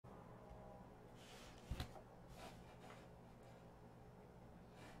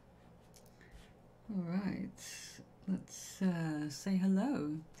All right, let's say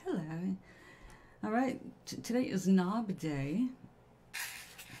hello. Hello. All right, today is Knob Day.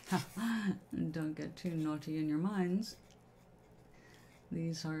 Don't get too naughty in your minds.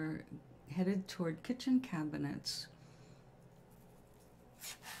 These are headed toward kitchen cabinets.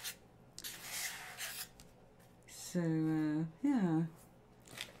 So, yeah.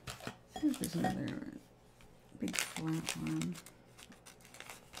 There's another big flat one.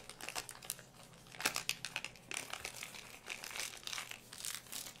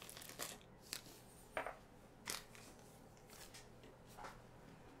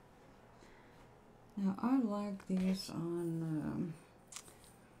 Now, I like these on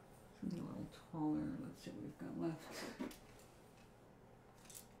something a little taller. Let's see what we've got left.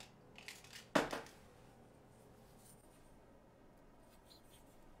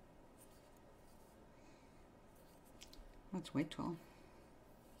 That's way tall.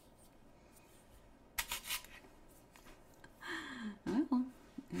 Well,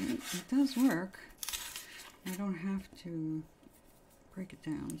 it does work. I don't have to break it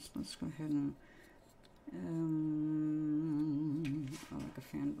down. So let's go ahead and I like a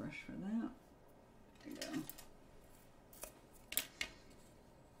fan brush for that. There you go.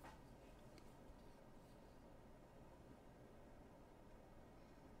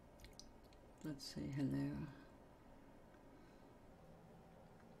 Let's say hello.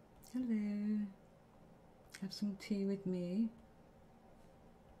 Hello. Have some tea with me.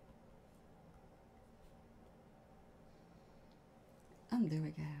 And there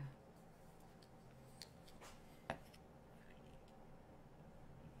we go.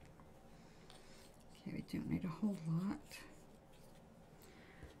 Okay, we don't need a whole lot.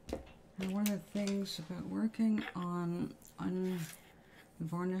 And one of the things about working on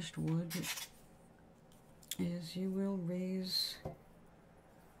unvarnished wood is you will raise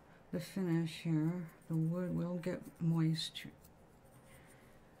the finish here. The wood will get moist,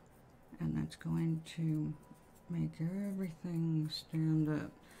 and that's going to make everything stand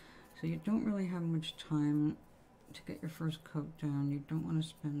up. So you don't really have much time to get your first coat down. You don't want to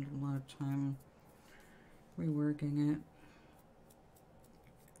spend a lot of time reworking it.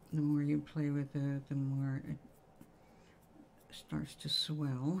 The more you play with it, the more it starts to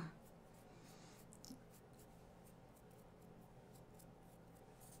swell.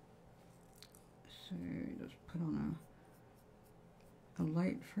 So just put on a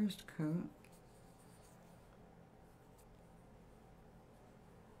light first coat.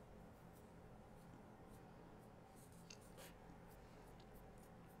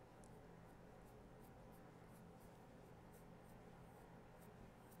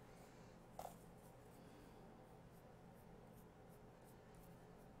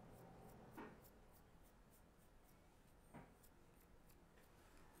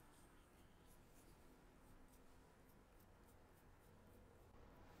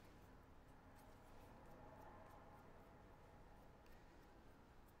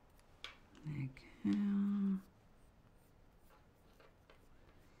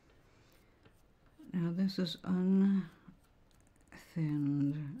 Now this is unthinned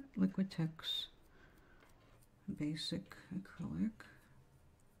Liquitex basic acrylic,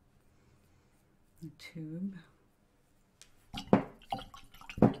 the tube,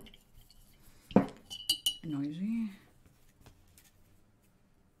 noisy.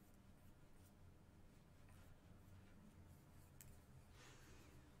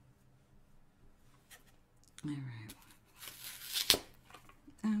 All right,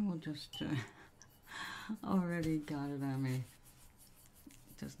 and we'll just already got it on me.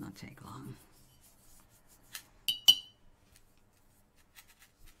 It does not take long.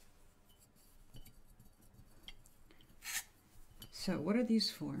 So what are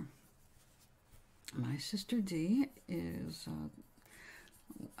these for? My sister Dee is an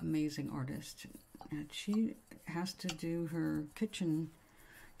amazing artist, and she has to do her kitchen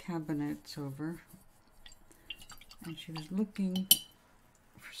cabinets over, and she was looking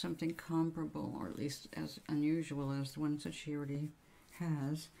for something comparable, or at least as unusual as the ones that she already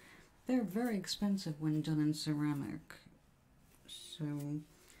has. They're very expensive when done in ceramic, so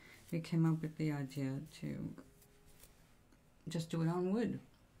we came up with the idea to just do it on wood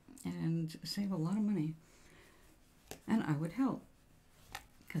and save a lot of money. And I would help,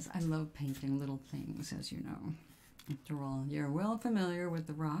 because I love painting little things, as you know. After all, you're well familiar with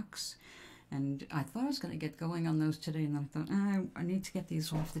the rocks, and I thought I was going to get going on those today, and then I thought, I need to get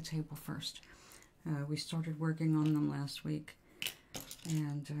these off the table first. We started working on them last week,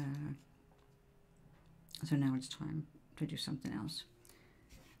 and so now it's time to do something else.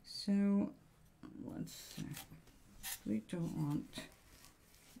 So let's we don't want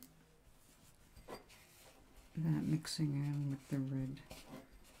that mixing in with the red.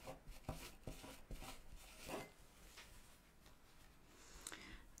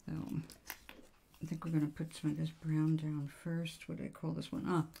 So I think we're going to put some of this brown down first. What do I call this one?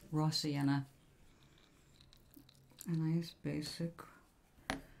 Ah, raw sienna. A nice basic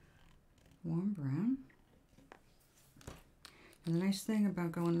warm brown. And the nice thing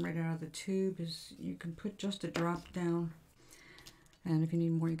about going right out of the tube is you can put just a drop down, and if you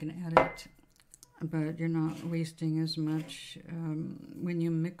need more you can add it, but you're not wasting as much. When you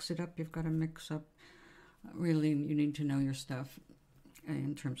mix it up, you've got to mix up, really you need to know your stuff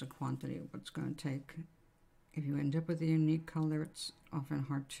in terms of quantity, of what's going to take. If you end up with a unique color, it's often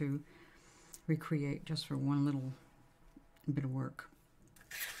hard to recreate just for one little bit of work.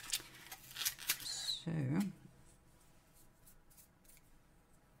 So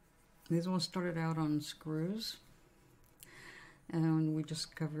these all started out on screws, and we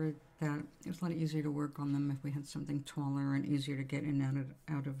discovered that it was a lot easier to work on them if we had something taller and easier to get in and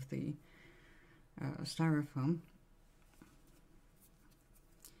out of the styrofoam.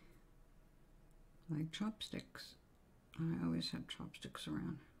 Like chopsticks. I always had chopsticks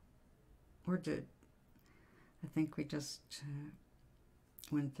around. Or did. I think we just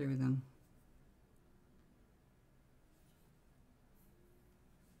went through them.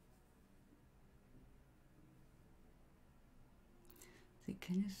 See,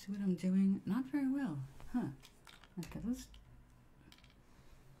 can you see what I'm doing? Not very well, huh? Okay, let's...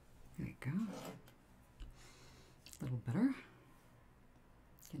 There we go. A little better.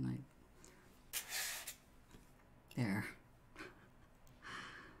 Can I... There.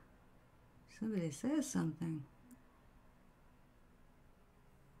 Somebody says something.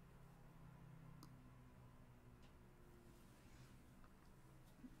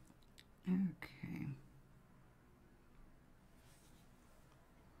 Okay.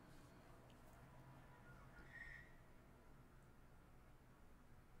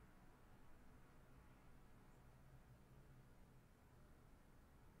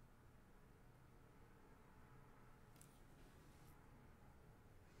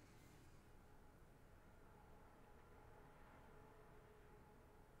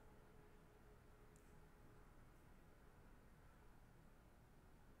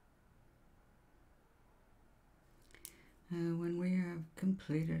 When we have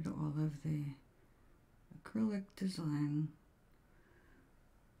completed all of the acrylic design,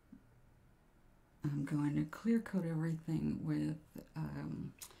 I'm going to clear coat everything with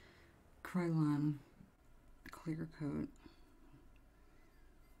Krylon clear coat.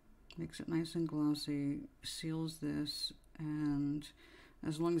 Makes it nice and glossy, seals this, and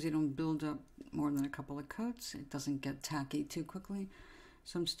as long as you don't build up more than a couple of coats, it doesn't get tacky too quickly.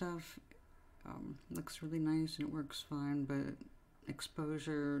 Some stuff looks really nice and it works fine, but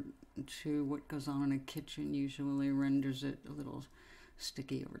exposure to what goes on in a kitchen usually renders it a little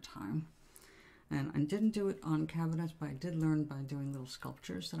sticky over time. And I didn't do it on cabinets, but I did learn by doing little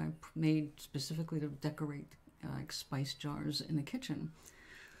sculptures that I made specifically to decorate like spice jars in the kitchen.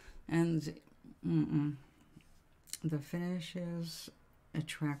 And the finishes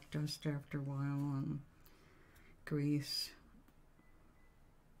attract dust after a while and grease.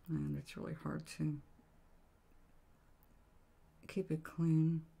 And it's really hard to keep it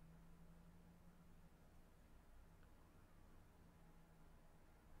clean.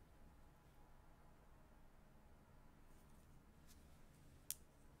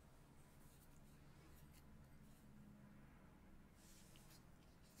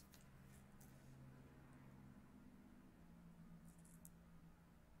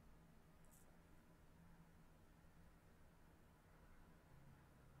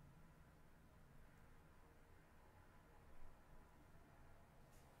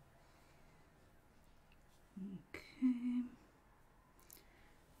 Okay.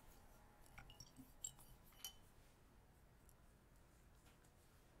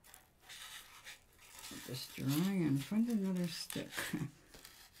 Let this dry and find another stick.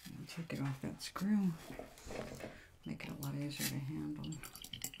 I'll take it off that screw. Make it a lot easier to handle.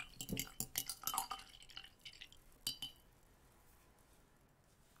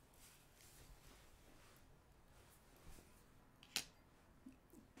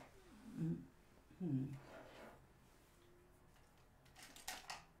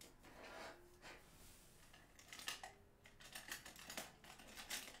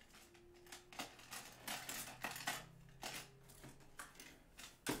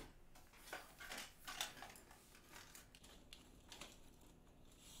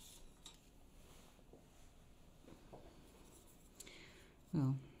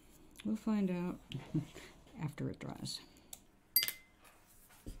 Well, we'll find out after it dries.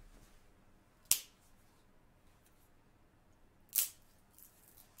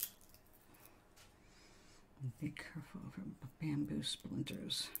 Be careful of bamboo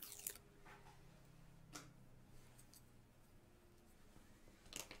splinters.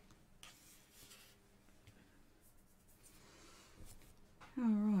 All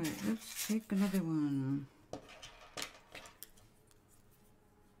right, let's take another one.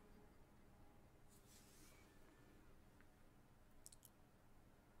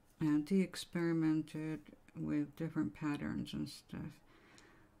 And Dee experimented with different patterns and stuff.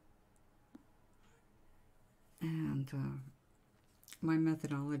 And my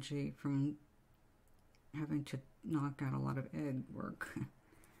methodology from having to knock out a lot of egg work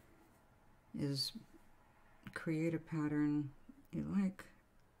is create a pattern you like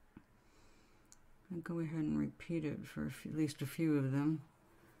and go ahead and repeat it for at least a few of them.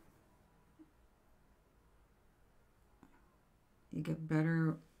 You get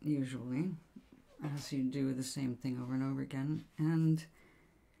better usually as you do the same thing over and over again, and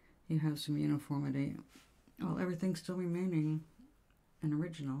you have some uniformity while everything's still remaining an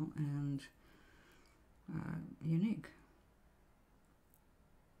original and unique.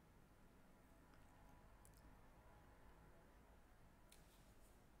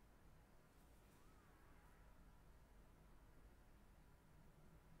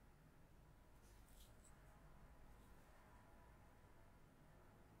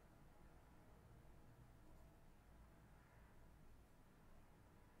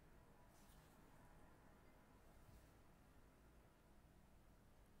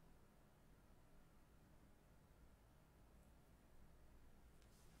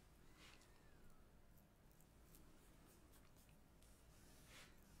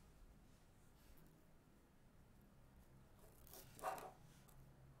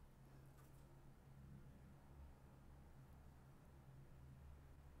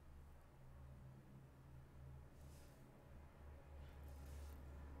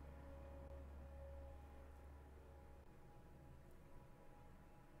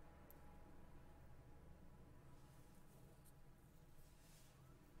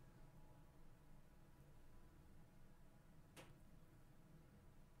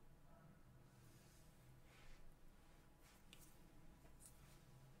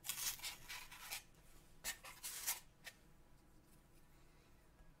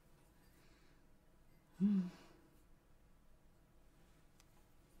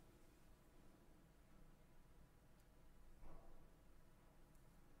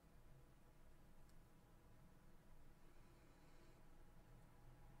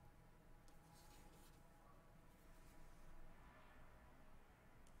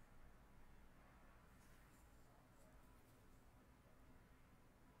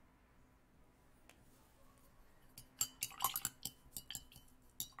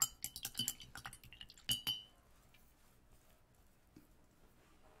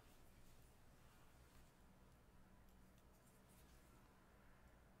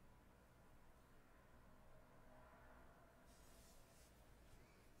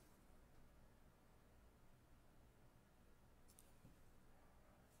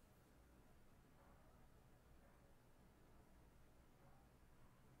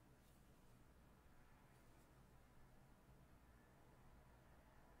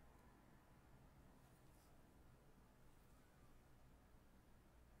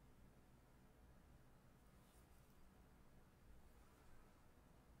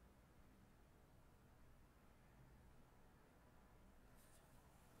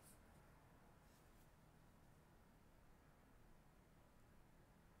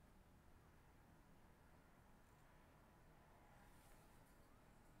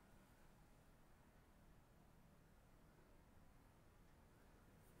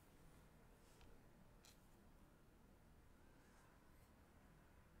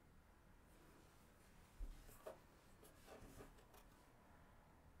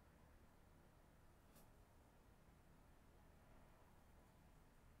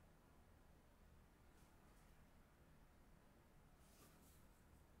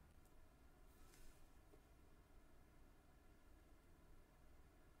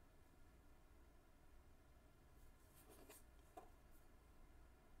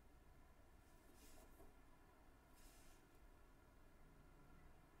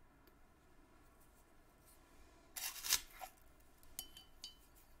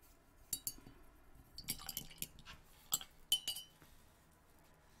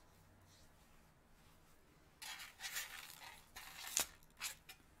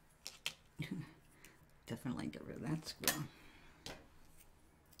 Definitely get rid of that squirrel.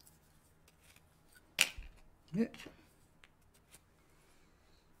 Yeah.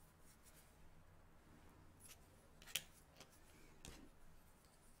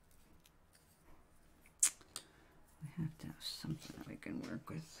 something that we can work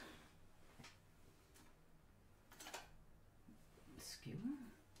with. Skewer.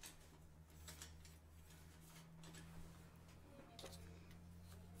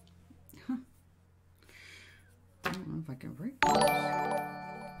 Huh. I don't know if I can break this.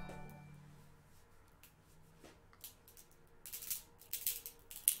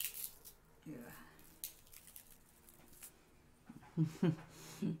 Yeah.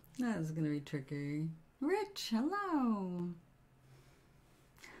 That's gonna be tricky. Rich, hello.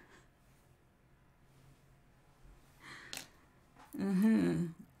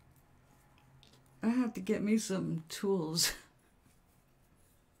 I have to get me some tools.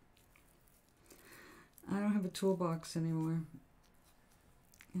 I don't have a toolbox anymore.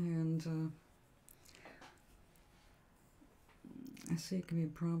 And I see it can be a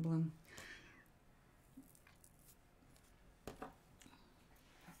problem.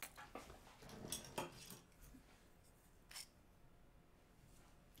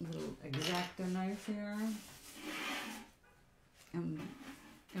 Little X-Acto knife here. And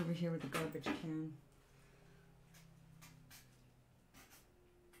over here with the garbage can.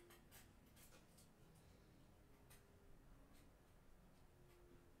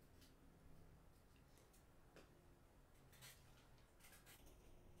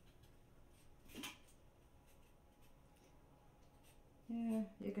 Yeah,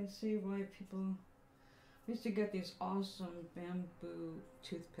 you can see why people used to get these awesome bamboo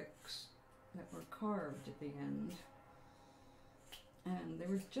toothpicks that were carved at the end. And they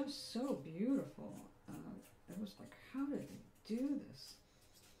were just so beautiful. It was like, how did they do this?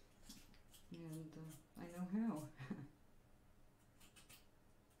 And I know how.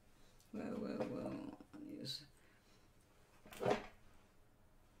 Well. Use.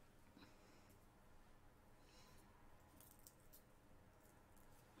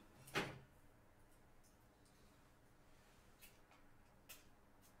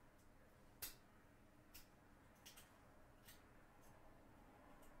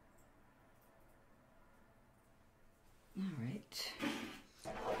 All right.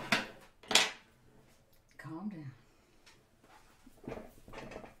 Calm down.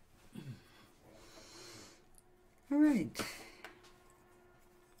 All right.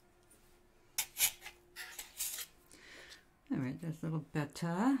 All right, that's a little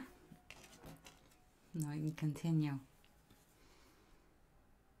better. Now I can continue.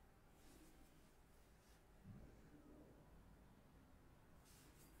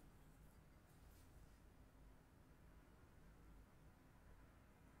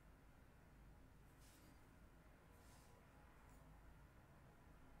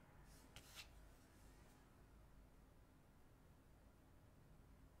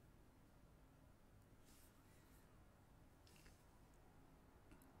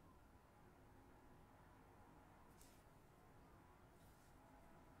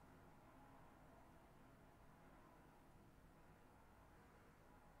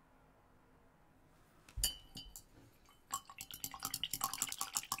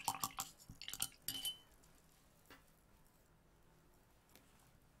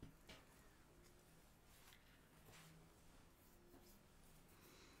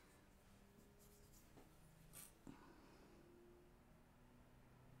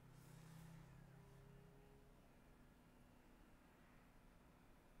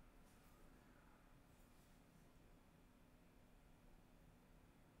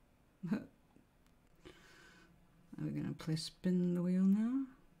 Are we going to play spin the wheel now?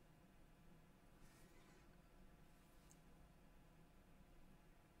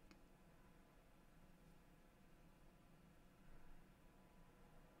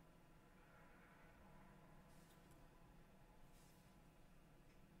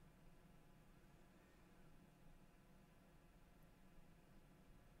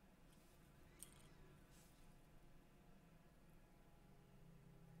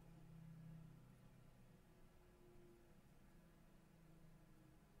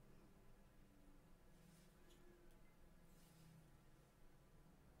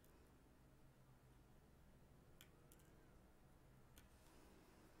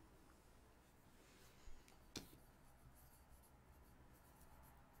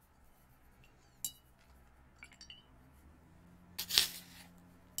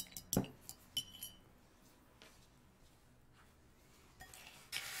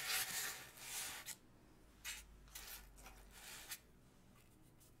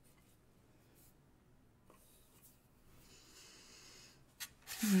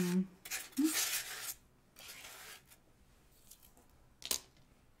 Hmm.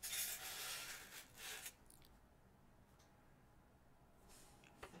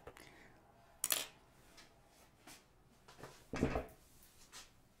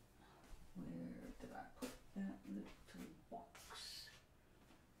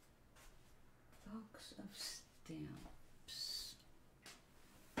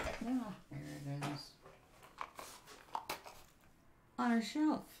 Ah, there it is. On a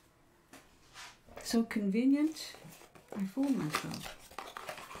shelf. So convenient. I fooled myself.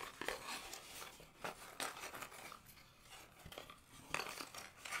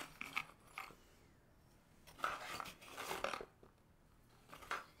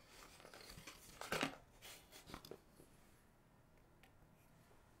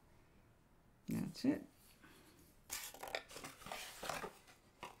 That's it.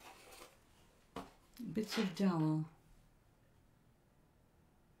 Bits of dowel.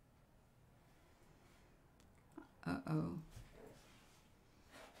 Uh-oh.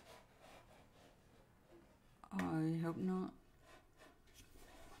 I hope not.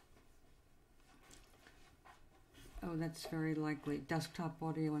 Oh, that's very likely. Desktop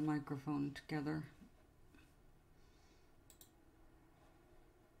audio and microphone together.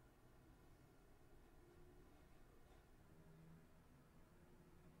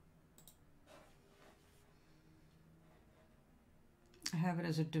 I have it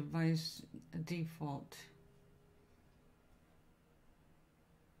as a device default.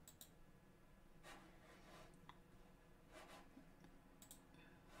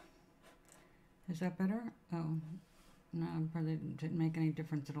 Is that better? Oh, no, probably didn't make any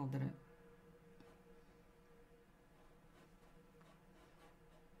difference at all, did it?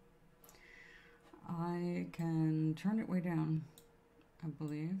 I can turn it way down, I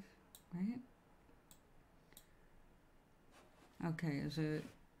believe, right? Okay, is it?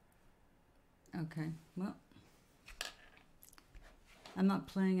 Okay, well, I'm not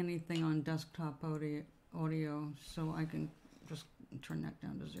playing anything on desktop audio, so I can just turn that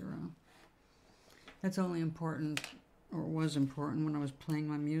down to 0. That's only important, or was important, when I was playing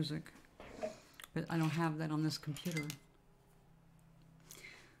my music. But I don't have that on this computer.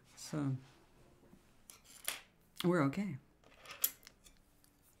 So, we're okay.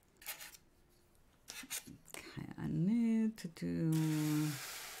 Okay, I need to do...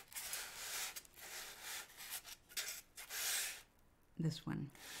 this one.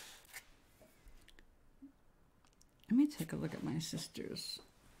 Let me take a look at my sister's.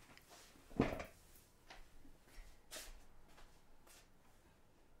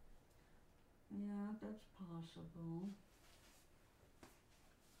 Yeah, that's possible.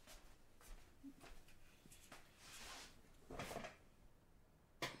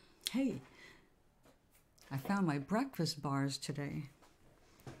 Hey, I found my breakfast bars today.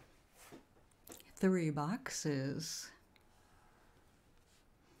 3 boxes.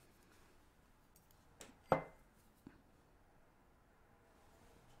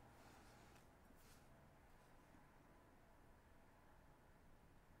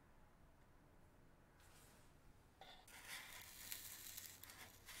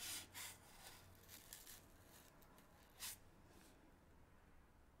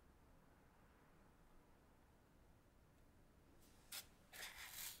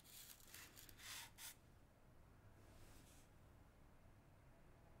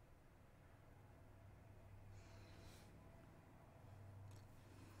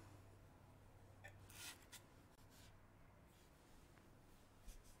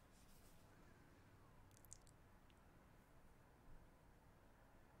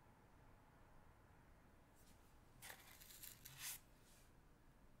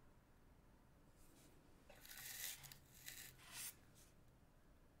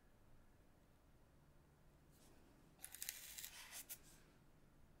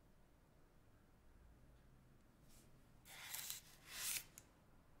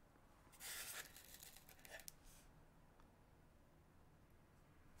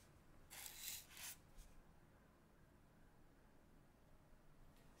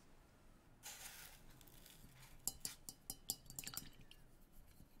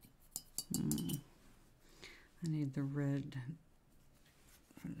 I need the red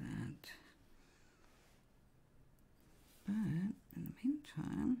for that. But in the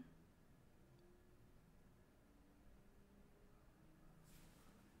meantime,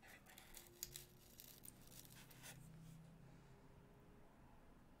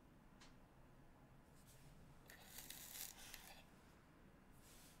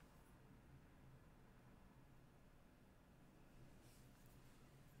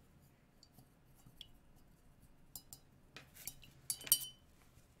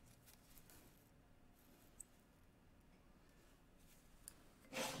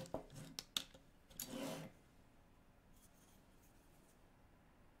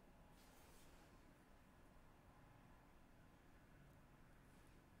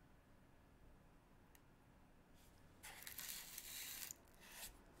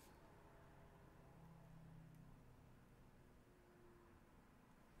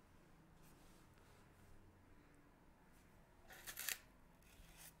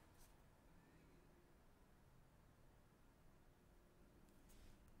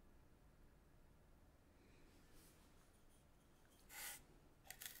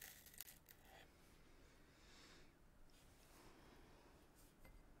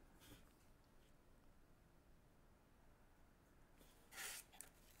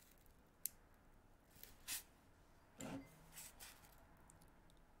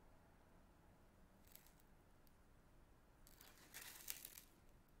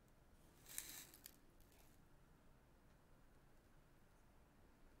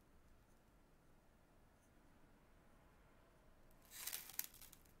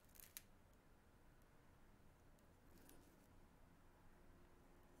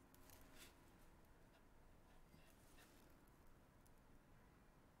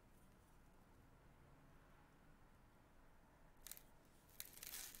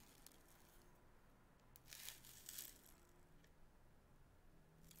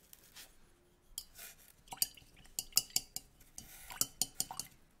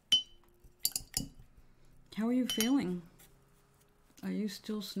 How are you feeling? Are you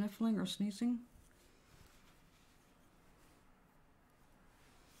still sniffling or sneezing?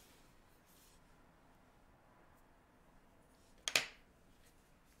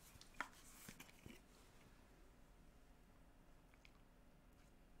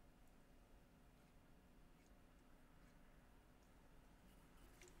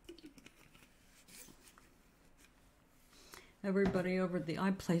 Everybody over at the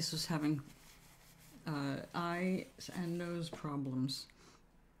eye place is having eyes and nose problems.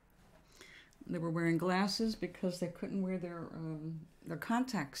 They were wearing glasses because they couldn't wear their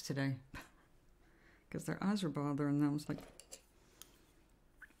contacts today because their eyes were bothering them. It's like,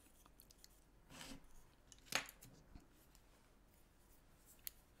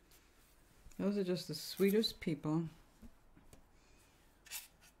 those are just the sweetest people.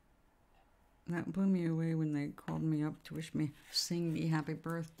 That blew me away when they called me up to wish me, sing me happy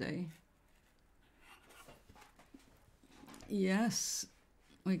birthday. Yes,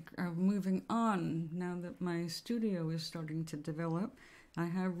 we are moving on now that my studio is starting to develop. I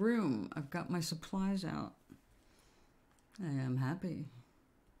have room. I've got my supplies out. I am happy.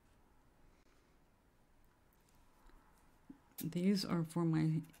 These are for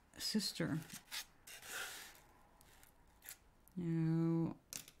my sister. Now,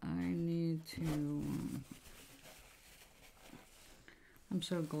 I need to... I'm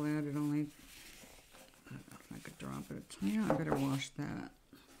so glad it only... If I could drop it. Yeah, I better wash that.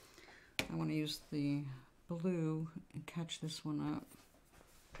 I want to use the blue and catch this one up.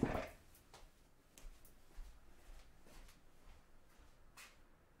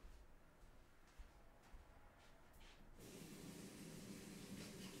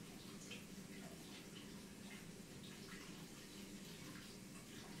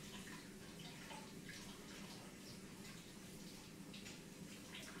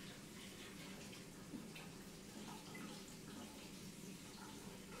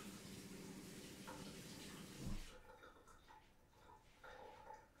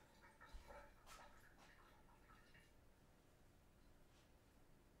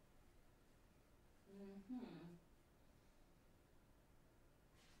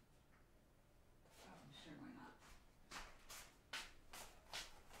 Sure, why not?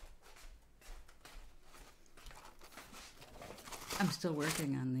 I'm still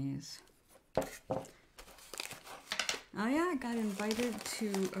working on these. Oh yeah, I got invited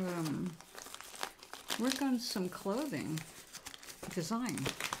to work on some clothing design.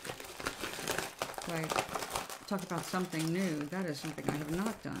 Like, talk about something new. That is something I have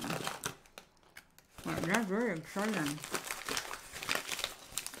not done. Well, that's very exciting.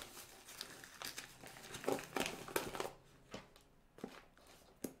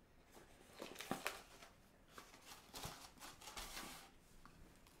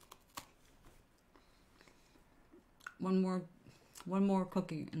 One more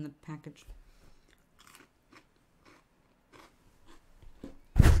cookie in the package.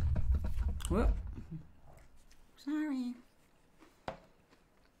 Whoop. Sorry.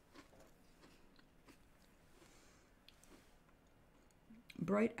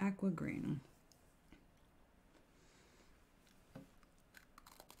 Bright aqua green.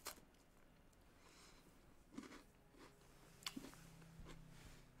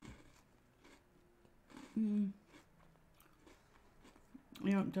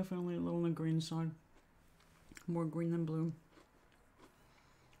 Yeah, definitely a little on the green side. More green than blue.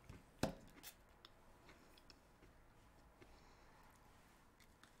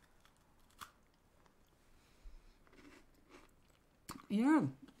 Yeah,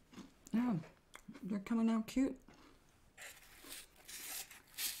 they're coming out cute.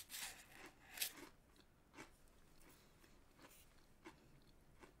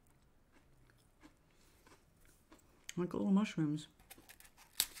 Like little mushrooms.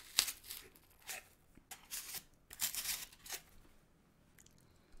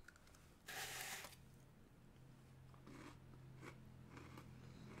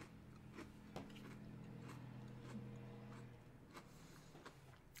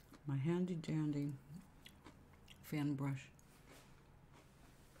 My handy dandy fan brush.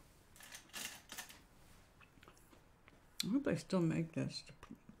 I hope they still make this.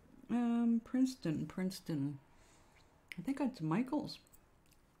 Princeton. I think it's Michael's.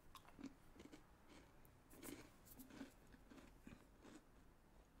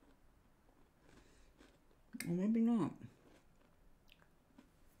 Or maybe not.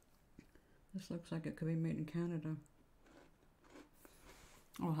 This looks like it could be made in Canada.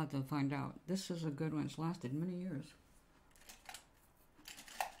 I'll have to find out. This is a good one. It's lasted many years.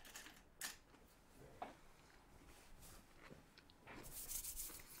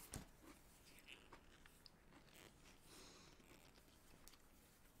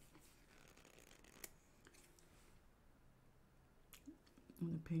 When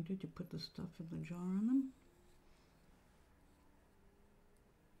they're painted, you put the stuff in the jar on them.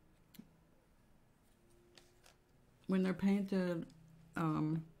 When they're painted,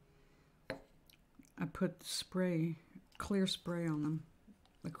 I put spray, clear spray on them,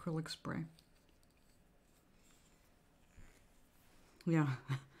 acrylic spray. Yeah.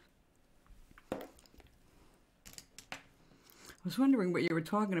 I was wondering what you were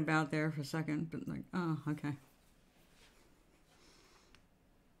talking about there for a second, but like, oh, okay.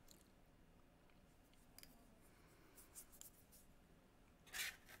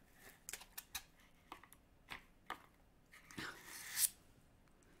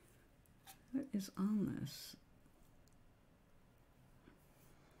 What is on this?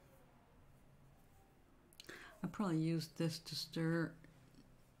 I probably used this to stir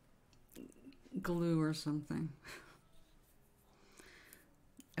glue or something.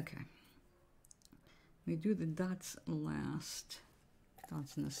 Okay. We do the dots last.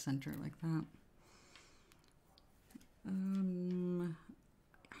 Dots in the center like that.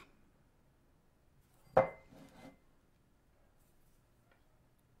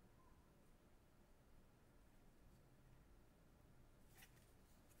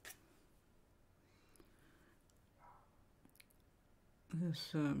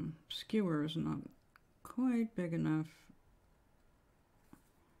 This skewer is not quite big enough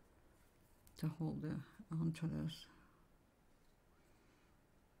to hold onto this.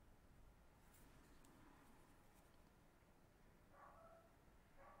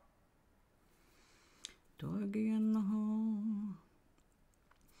 Doggy in the hall.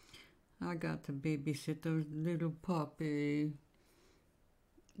 I got to babysit those little puppy.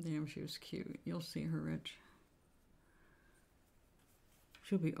 Damn, she was cute. You'll see her, Rich.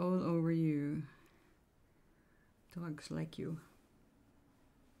 She'll be all over you. Dogs like you,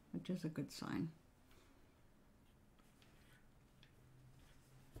 which is a good sign.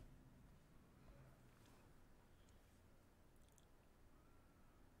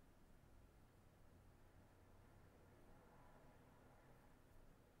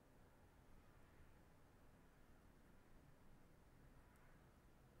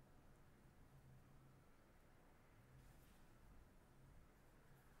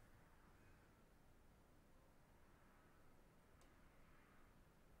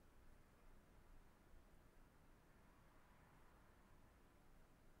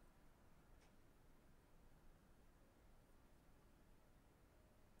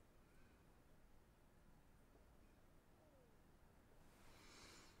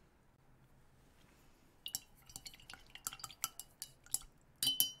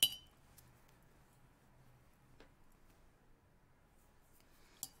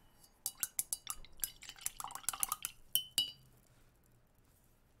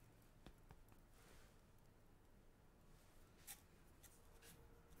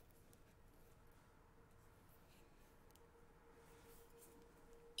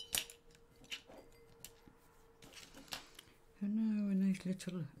 And now a nice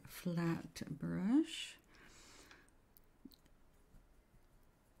little flat brush.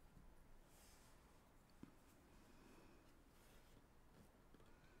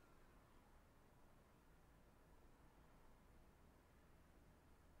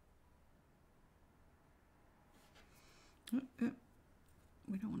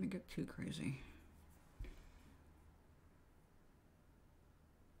 We don't want to get too crazy.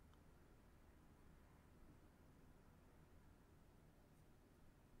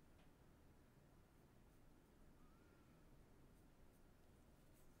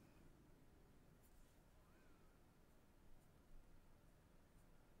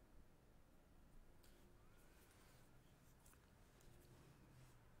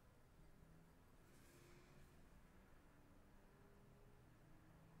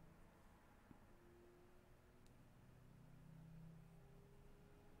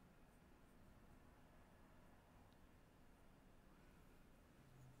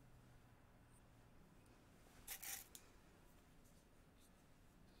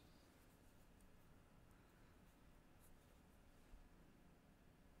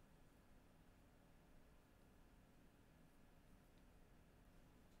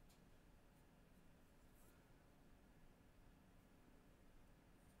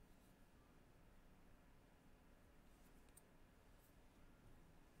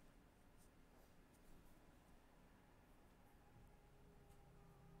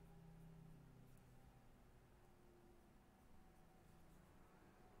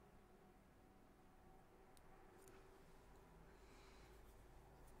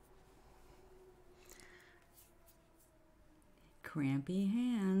 Crampy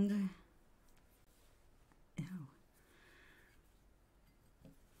hand. Ew.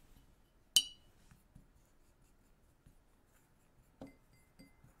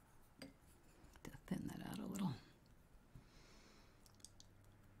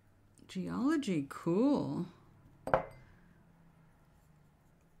 Geology, cool.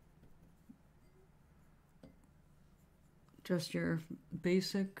 Just your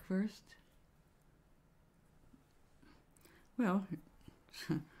basic first? Well,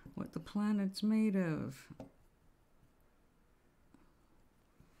 what the planet's made of.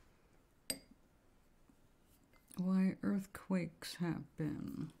 Why earthquakes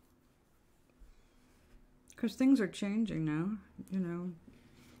happen. Because things are changing now, you know.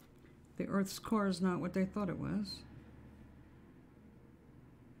 The Earth's core is not what they thought it was.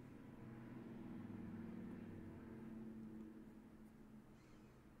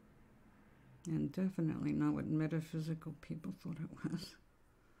 And definitely not what metaphysical people thought it was.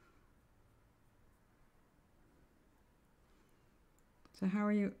 So how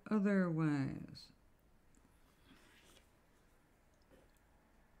are you otherwise?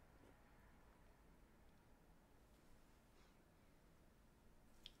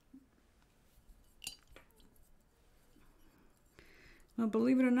 Well,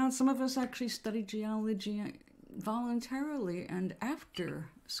 believe it or not, some of us actually study geology voluntarily and after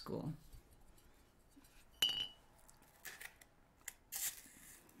school.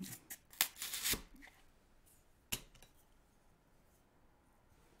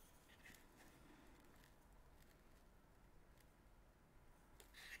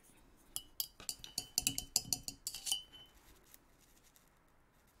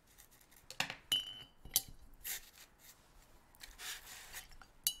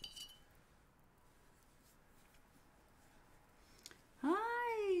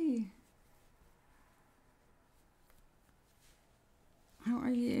 Hi! How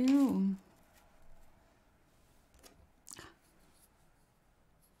are you?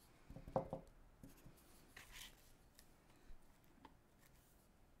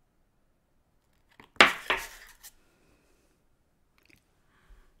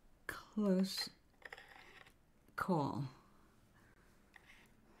 Close call.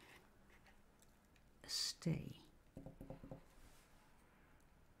 Stay.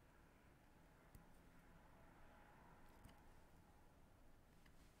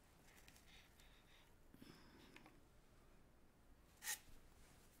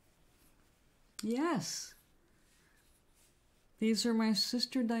 Yes. These are my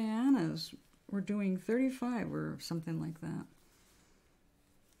sister Diana's. We're doing 35 or something like that.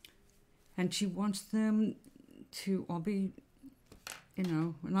 And she wants them to all be, you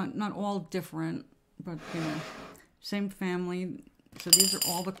know, not all different, but, you know, same family. So these are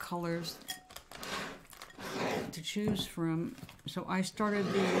all the colors to choose from. So I started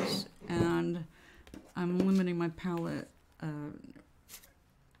these, and I'm limiting my palette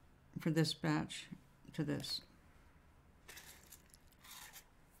for this batch to this.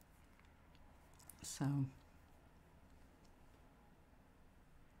 So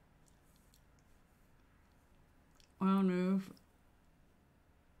I'll move.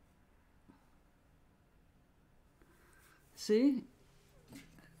 See?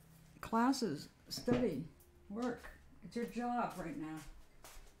 Classes, study, work. It's your job right now.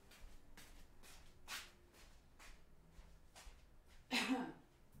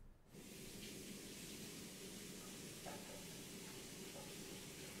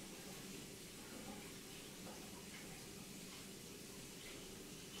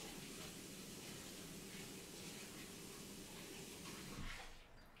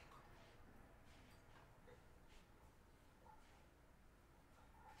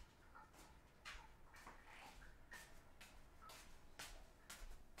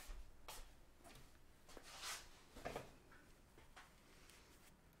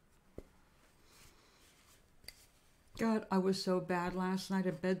 God, I was so bad last night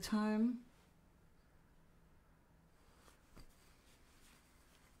at bedtime.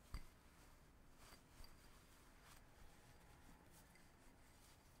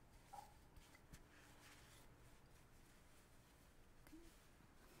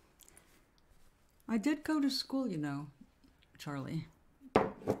 I did go to school, you know, Charlie.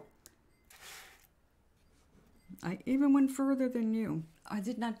 I even went further than you. I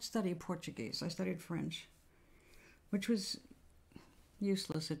did not study Portuguese. I studied French, which was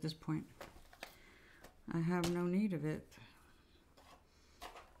useless at this point. I have no need of it.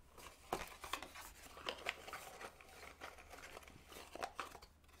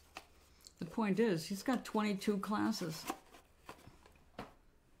 The point is, he's got 22 classes.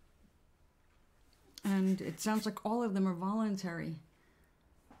 And it sounds like all of them are voluntary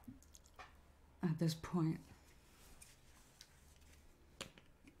at this point.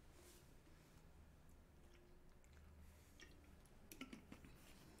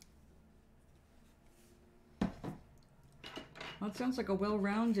 Well, it sounds like a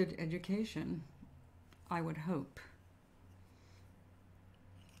well-rounded education, I would hope.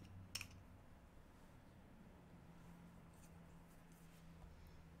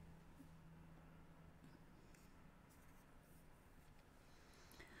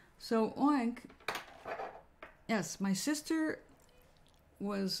 So, oink. Yes, my sister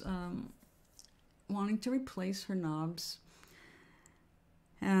was wanting to replace her knobs,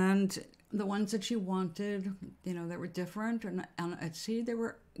 and the ones that she wanted, you know, that were different, and on Etsy, they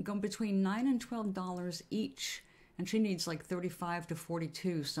were going between $9 and $12 each, and she needs like 35 to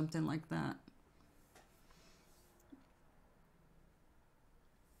 42, something like that.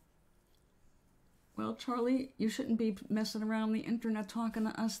 Well, Charlie, you shouldn't be messing around the internet talking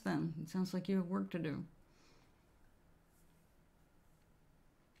to us then. It sounds like you have work to do.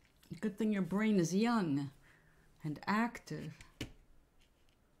 Good thing your brain is young and active.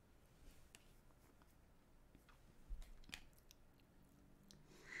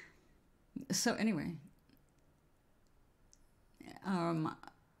 So anyway,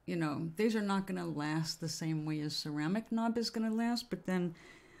 you know, these are not going to last the same way as ceramic knob is going to last, but then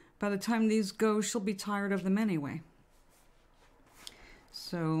by the time these go, she'll be tired of them anyway.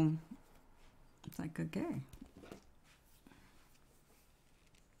 So it's like, okay.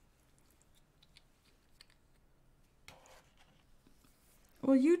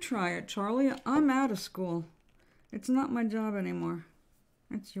 Well, you try it, Charlie. I'm out of school. It's not my job anymore.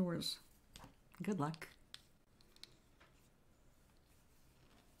 It's yours. Good luck.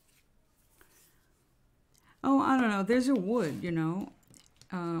 Oh, I don't know. There's a wood, you know.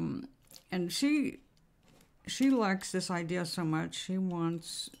 And she likes this idea so much. She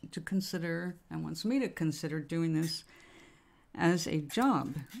wants to consider and wants me to consider doing this as a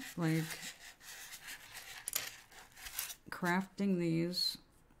job. Like crafting these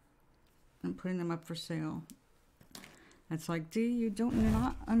and putting them up for sale. It's like, Dee, you don't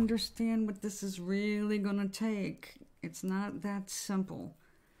not understand what this is really gonna take. It's not that simple.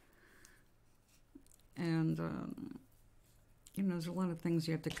 And you know, there's a lot of things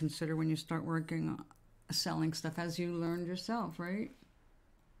you have to consider when you start working selling stuff, as you learned yourself, right?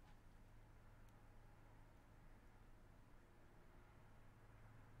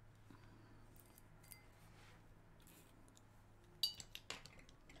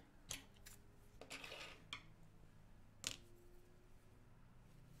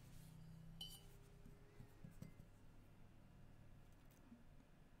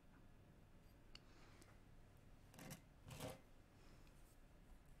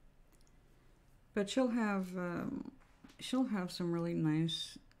 But she'll have some really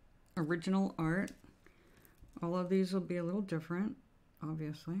nice original art. All of these will be a little different,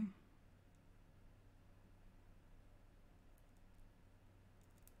 obviously.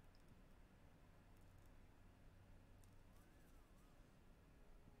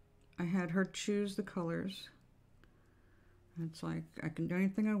 I had her choose the colors. It's like, I can do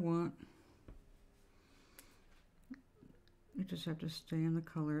anything I want. You just have to stay in the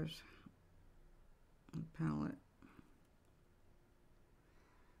colors. Palette.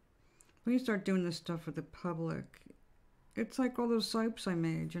 When you start doing this stuff with the public, it's like all those soaps I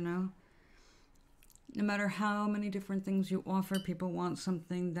made, you know? No matter how many different things you offer, people want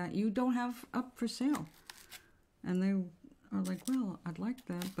something that you don't have up for sale. And they are like, well, I'd like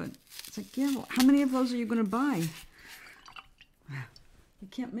that, but it's like, yeah, well, how many of those are you going to buy? You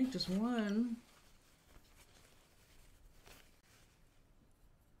can't make just one.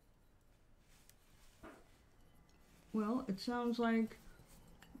 Well, it sounds like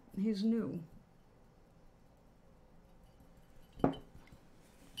he's new.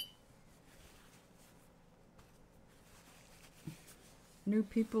 New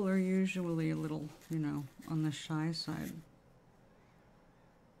people are usually a little, you know, on the shy side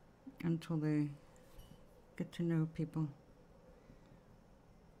until they get to know people.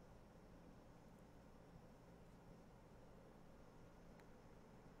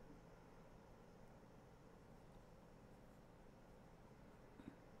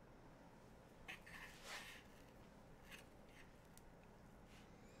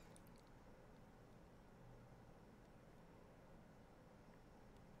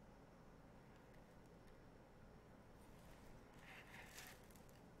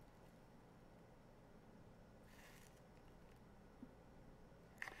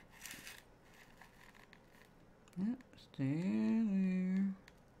 Yep, stay there.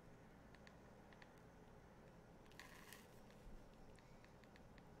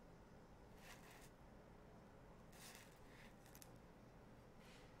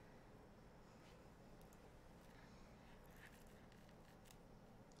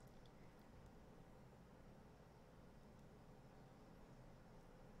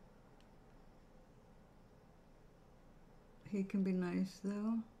 He can be nice,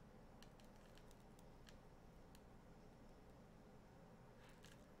 though.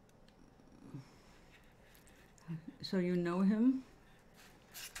 So you know him?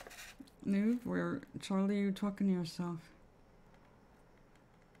 Nude? Where, Charlie, are you talking to yourself?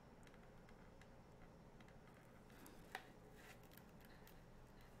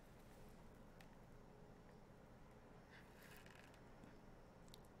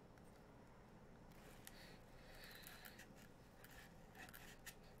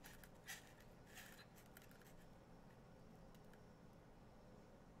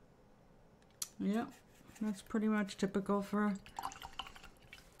 Yep, that's pretty much typical for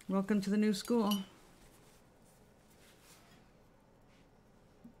welcome to the new school.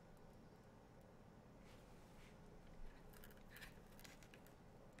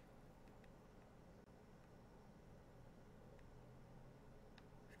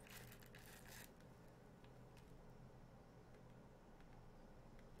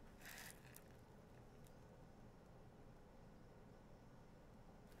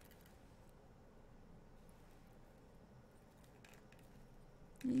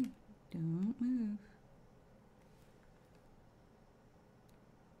 Don't move.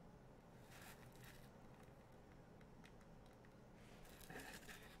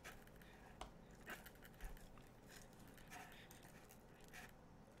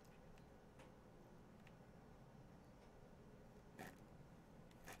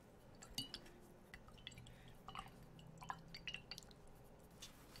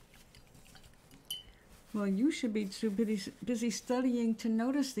 Well, you should be too busy studying to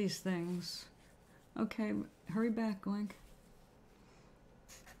notice these things. Okay, hurry back, Oink.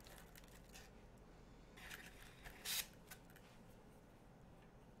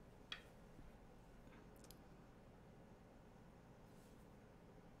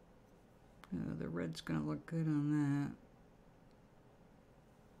 Oh, the red's gonna look good on that.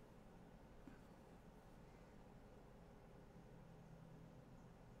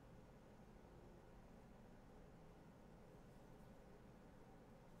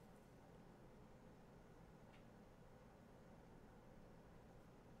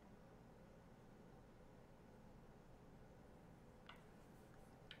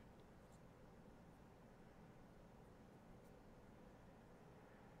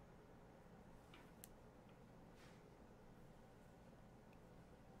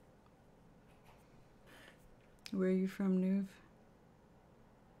 Where are you from, Nuve?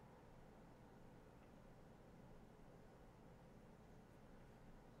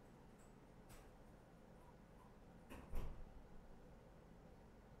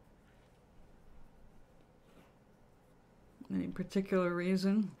 Any particular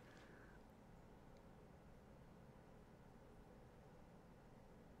reason?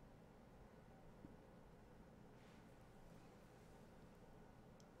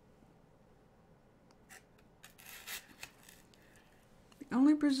 The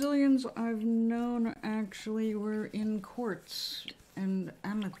only Brazilians I've known actually were in quartz and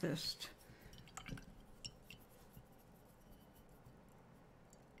amethyst.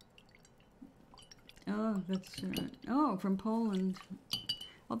 Oh, that's oh, from Poland.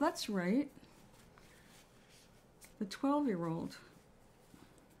 Well, that's right. The 12-year-old.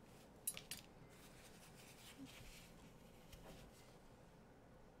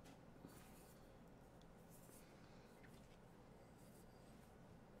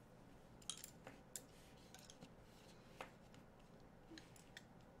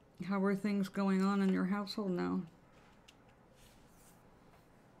 How are things going on in your household now?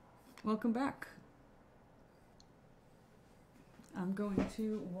 Welcome back. I'm going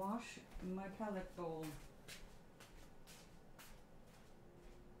to wash my palette bowl.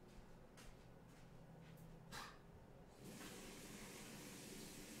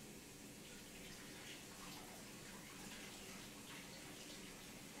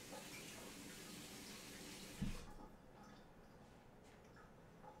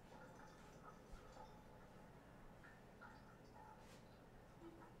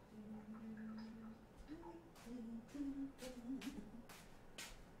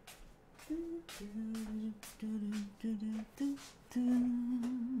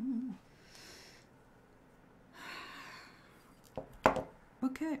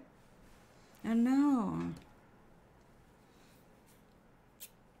 Okay, and now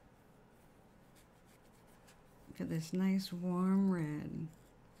get this nice warm red.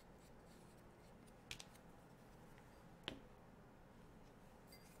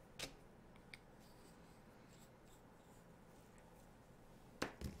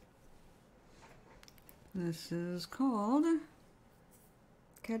 This is called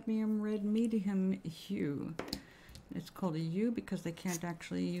Cadmium Red Medium Hue. It's called a U because they can't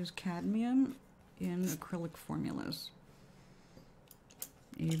actually use cadmium in acrylic formulas,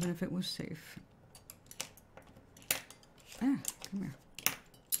 even if it was safe. Ah, come here.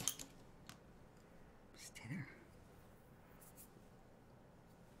 Stay there.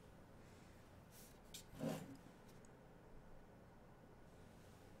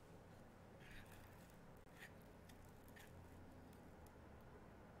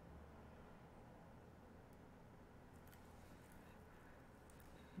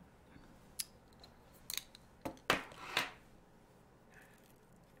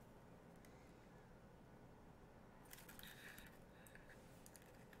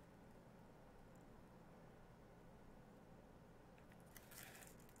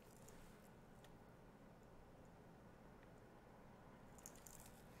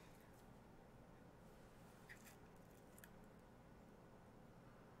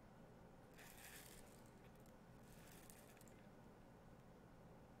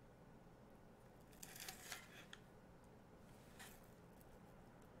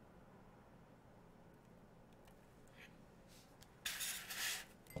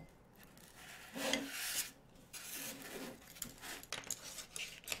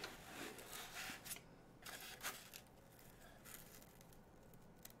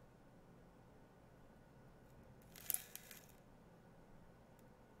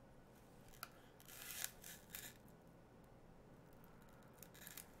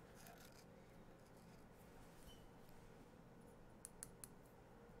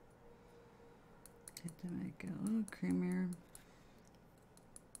 To make it a little creamier,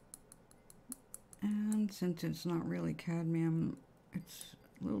 and since it's not really cadmium, it's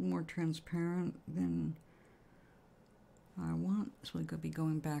a little more transparent than I want, so we're going to be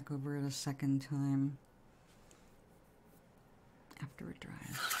going back over it a second time after it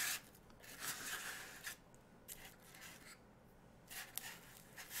dries.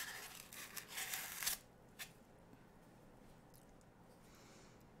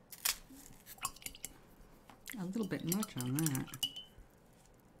 A little bit much on that.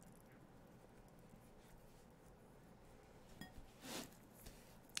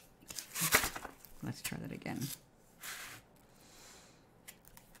 Let's try that again.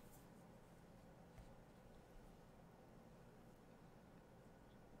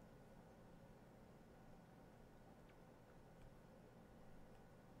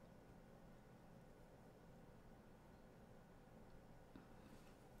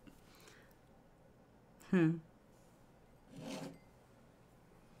 Yeah.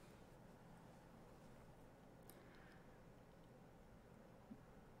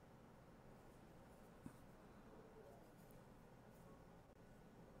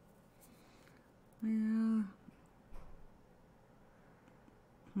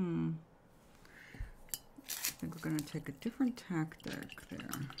 I think we're going to take a different tactic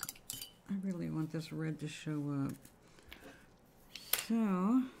there. I really want this red to show up.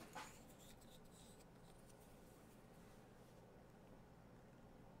 So,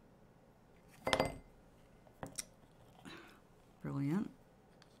 brilliant.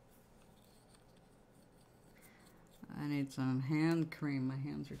 I need some hand cream. My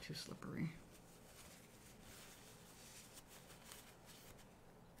hands are too slippery.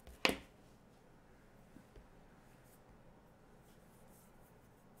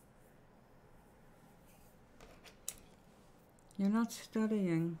 You're not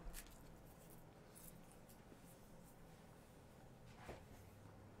studying.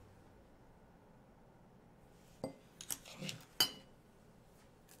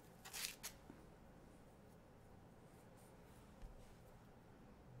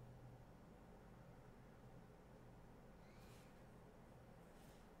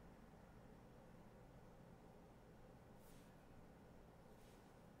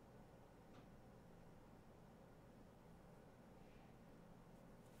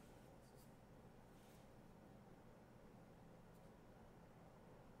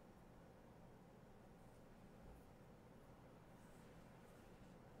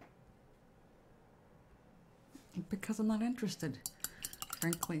 Because I'm not interested,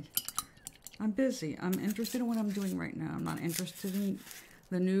 frankly. I'm busy. I'm interested in what I'm doing right now. I'm not interested in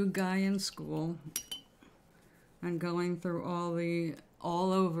the new guy in school and going through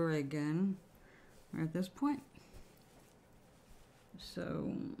all over again at this point.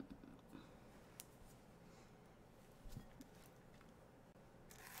 So,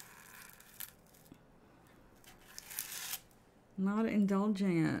 not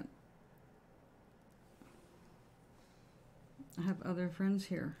indulging it. I have other friends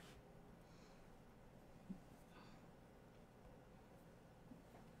here.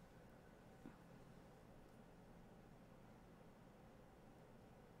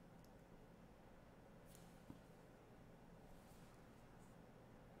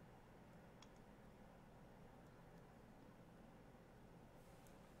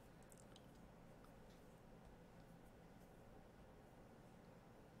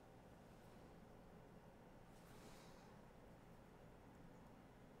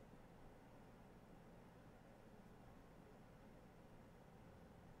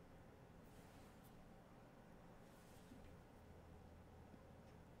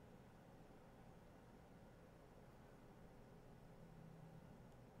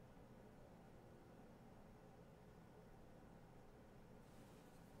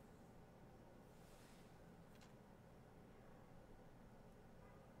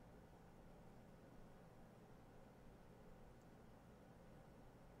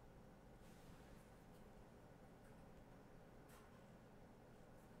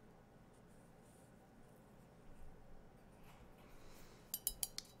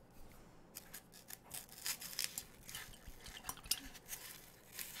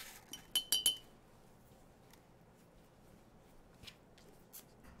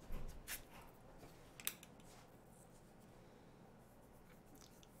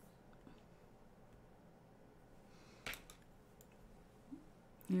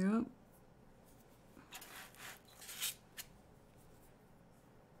 Yep.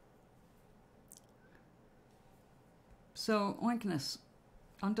 So, Oinkness,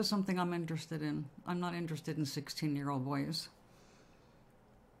 onto something I'm interested in. I'm not interested in 16-year-old boys.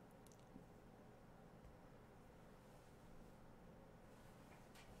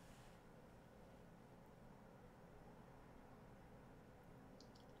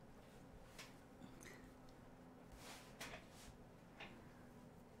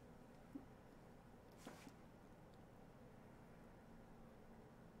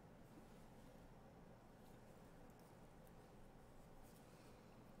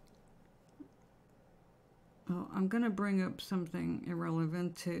 Well, I'm going to bring up something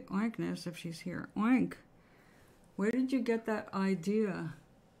irrelevant to Oinkness if she's here. Oink, where did you get that idea?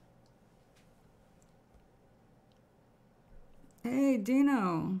 Hey,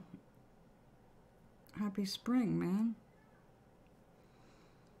 Dino. Happy spring, man.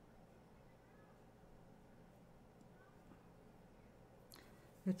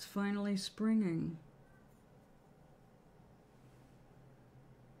 It's finally springing.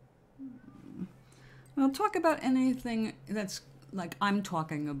 Well, talk about anything that's like I'm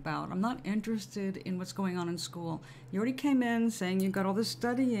talking about. I'm not interested in what's going on in school. You already came in saying you got all this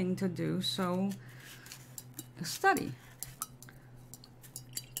studying to do, so study.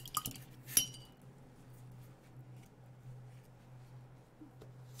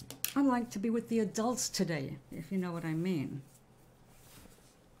 I like to be with the adults today, if you know what I mean.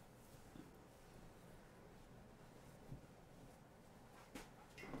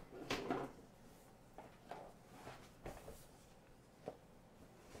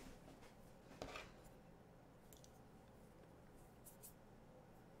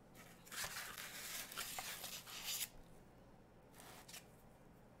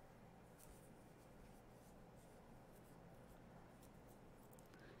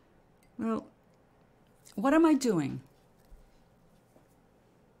 Well, what am I doing?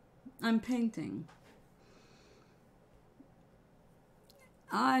 I'm painting.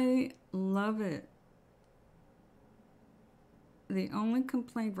 I love it. The only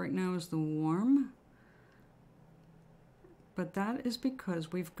complaint right now is the warm, but that is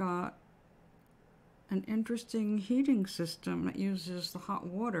because we've got an interesting heating system that uses the hot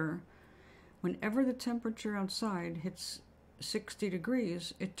water. Whenever the temperature outside hits 60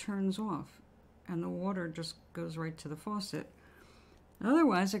 degrees, it turns off and the water just goes right to the faucet.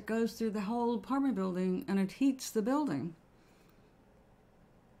 Otherwise, it goes through the whole apartment building and it heats the building.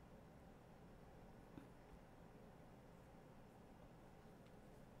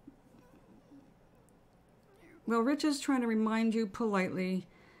 Well, Rich is trying to remind you politely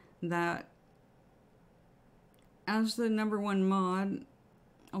that as the #1 mod,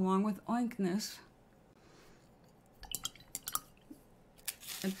 along with Oinkness,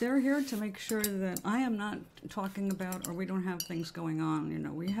 they're here to make sure that I am not talking about, or we don't have things going on. You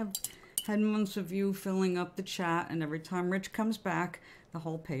know, we have had months of you filling up the chat, and every time Rich comes back, the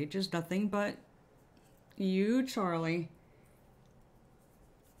whole page is nothing but you, Charlie.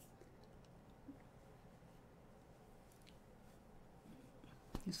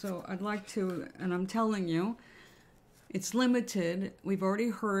 So I'd like to, and I'm telling you, it's limited. We've already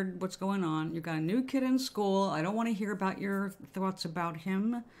heard what's going on. You've got a new kid in school. I don't want to hear about your thoughts about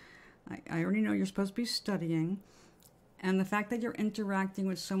him. I already know you're supposed to be studying. And the fact that you're interacting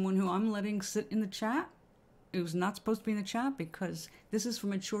with someone who I'm letting sit in the chat, who's not supposed to be in the chat because this is for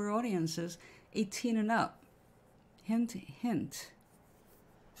mature audiences, 18 and up. Hint, hint.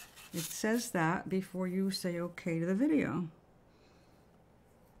 It says that before you say okay to the video.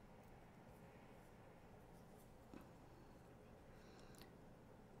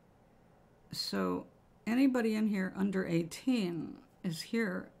 So anybody in here under 18 is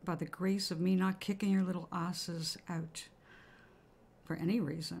here by the grace of me not kicking your little asses out for any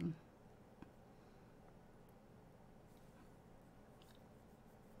reason.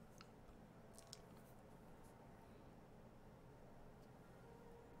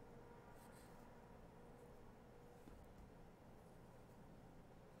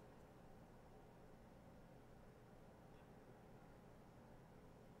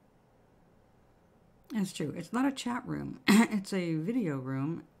 That's true. It's not a chat room. It's a video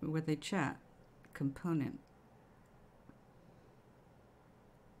room with a chat component.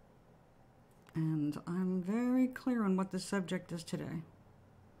 And I'm very clear on what the subject is today.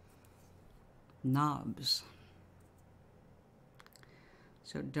 Knobs.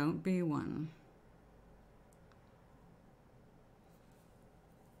 So don't be one.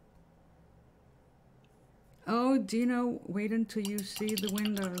 Oh, Dino, wait until you see the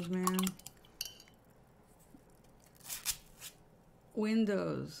windows, man.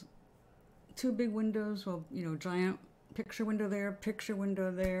 windows. 2 big windows. Well, you know, giant picture window there,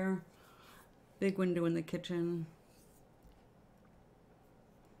 big window in the kitchen.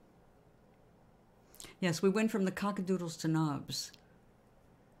 Yes, we went from the cockadoodles to knobs.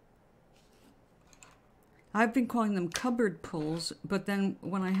 I've been calling them cupboard pulls, but then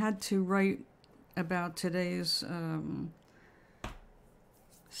when I had to write about today's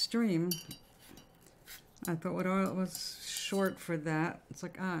stream, I thought what was short for that? It's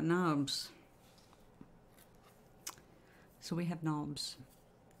like, knobs. So we have knobs.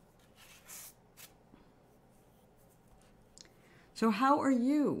 So how are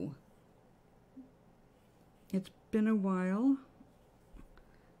you? It's been a while.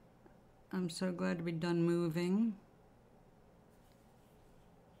 I'm so glad to be done moving.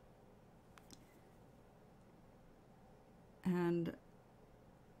 And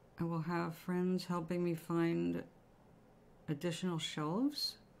I will have friends helping me find additional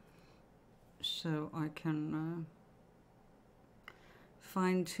shelves so I can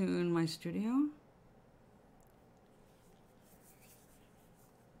fine-tune my studio.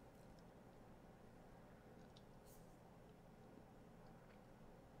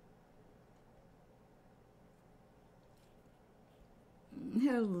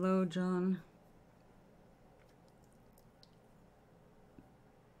 Hello, John.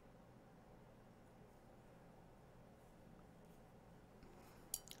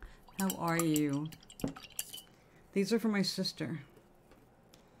 How are you? These are for my sister.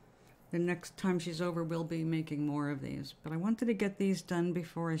 The next time she's over, we'll be making more of these. But I wanted to get these done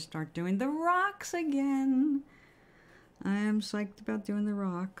before I start doing the rocks again. I am psyched about doing the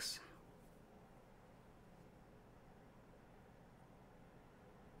rocks.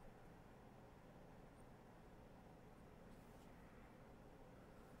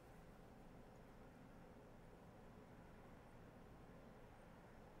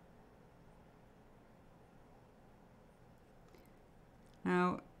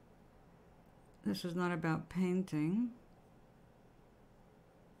 Now, this is not about painting,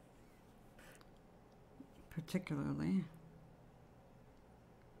 particularly.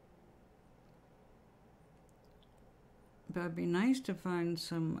 But it'd be nice to find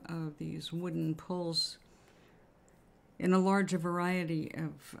some of these wooden pulls in a larger variety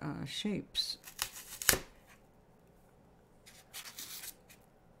of shapes.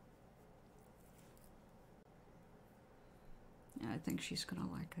 Yeah, I think she's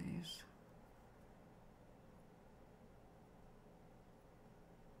gonna like these.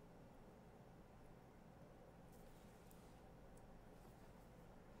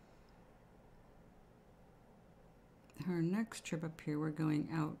 Her next trip up here, we're going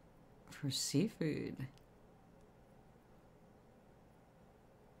out for seafood.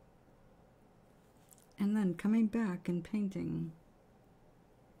 And then coming back and painting.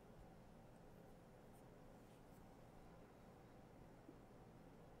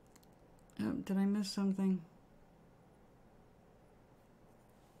 Oh, did I miss something?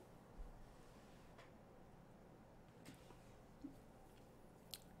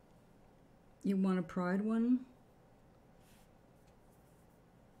 You want a pride one?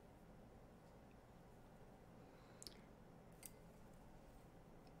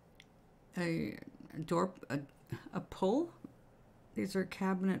 A door, a pull? These are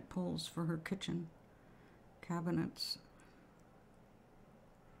cabinet pulls for her kitchen. Cabinets.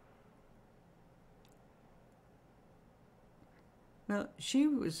 Well, she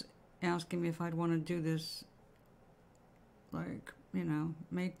was asking me if I'd want to do this, like, you know,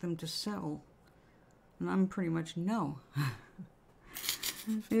 make them to sell. And I'm pretty much no.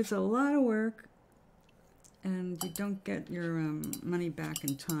 It's a lot of work, and you don't get your money back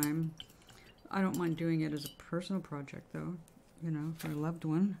in time. I don't mind doing it as a personal project, though, you know, for a loved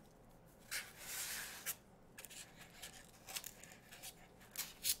one.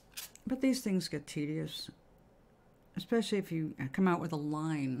 But these things get tedious, especially if you come out with a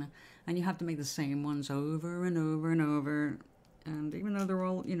line and you have to make the same ones over and over and over. And even though they're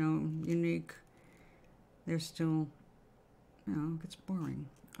all, you know, unique, they're still, you know, it gets boring.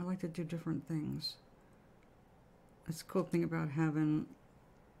 I like to do different things. That's the cool thing about having,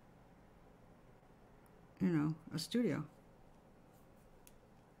 you know, a studio.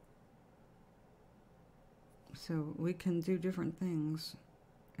 So we can do different things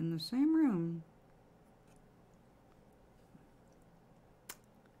in the same room.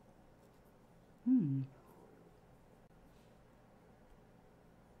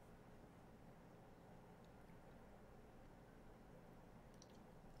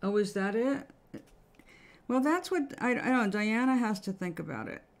 Oh, is that it? Well, that's what, I don't know, Diana has to think about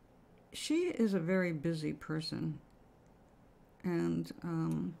it. She is a very busy person.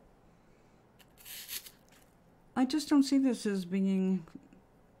 and I just don't see this as being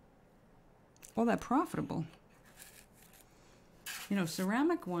all that profitable. You know,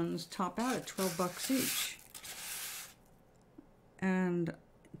 ceramic ones top out at 12 bucks each. And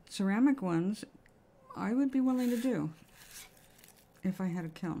ceramic ones, I would be willing to do if I had a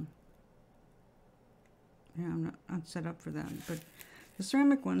kiln. Yeah, I'm not set up for that. But the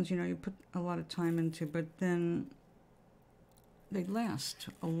ceramic ones, you know, you put a lot of time into, but then they last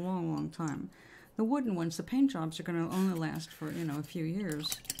a long, long time. The wooden ones, the paint jobs are going to only last for, you know, a few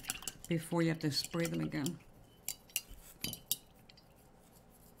years before you have to spray them again.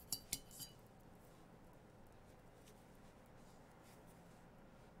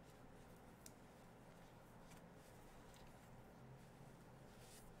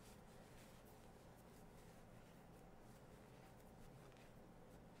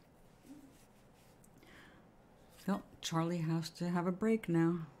 Well, Charlie has to have a break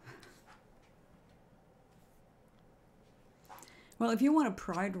now. Well, if you want a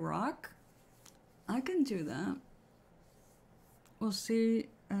Pride Rock, I can do that. We'll see.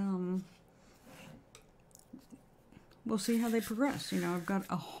 We'll see how they progress. You know, I've got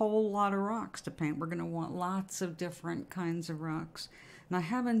a whole lot of rocks to paint. We're going to want lots of different kinds of rocks. And I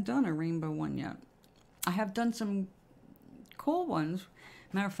haven't done a rainbow one yet. I have done some cool ones.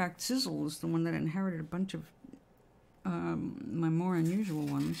 Matter of fact, Sizzle is the one that inherited a bunch of my more unusual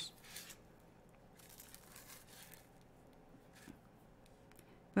ones.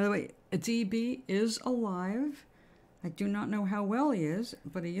 By the way, DB is alive. I do not know how well he is,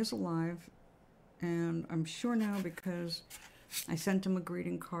 but he is alive. And I'm sure now because I sent him a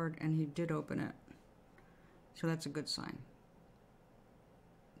greeting card and he did open it. So that's a good sign.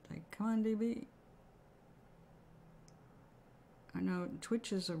 Like, come on, DB. I know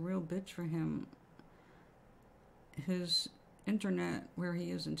Twitch is a real bitch for him. His internet, where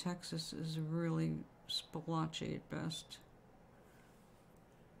he is in Texas, is really splotchy at best.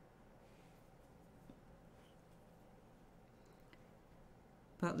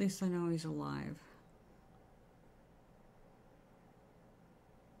 But at least I know he's alive.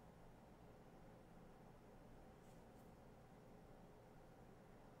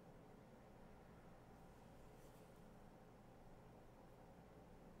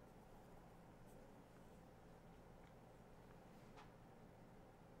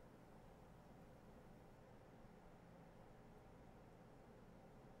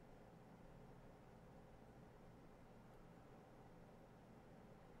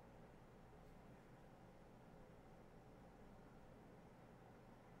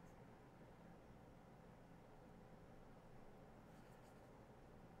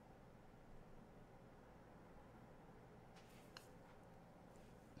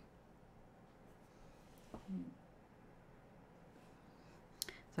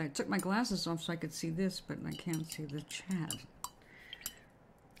 So I took my glasses off so I could see this, but I can't see the chat.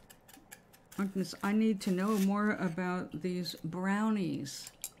 I need to know more about these brownies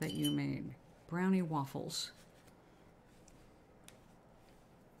that you made. Brownie waffles.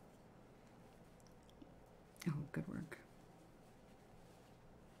 Oh, good work.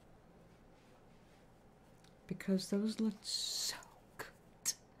 Because those look so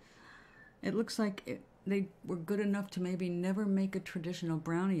good. It looks like they were good enough to maybe never make a traditional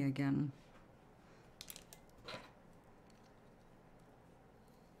brownie again.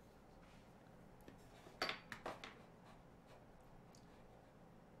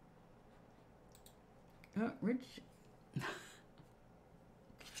 Rich,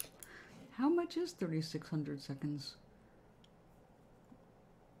 how much is 3,600 seconds?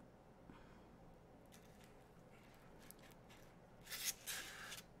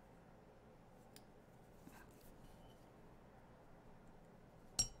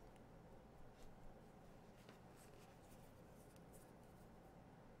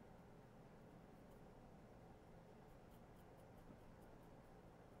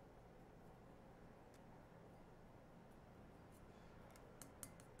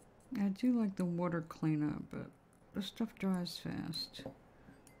 I do like the water cleanup, but the stuff dries fast.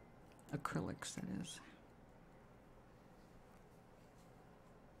 Acrylics, that is.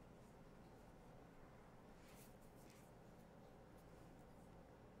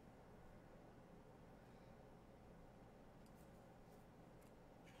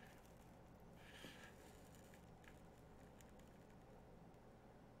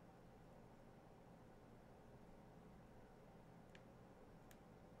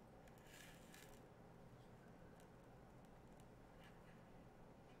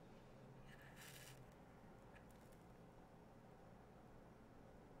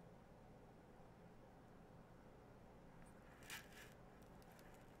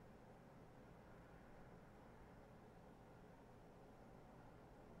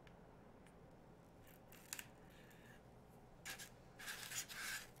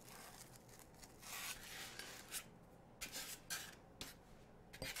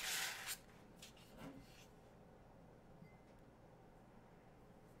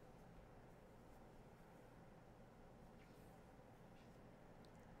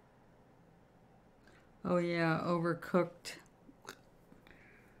 Oh yeah, overcooked.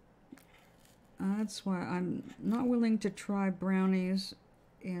 That's why I'm not willing to try brownies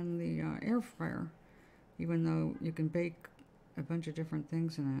in the air fryer, even though you can bake a bunch of different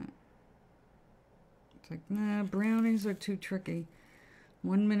things in it. It's like, nah, brownies are too tricky.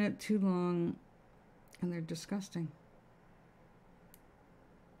 1 minute too long, and they're disgusting.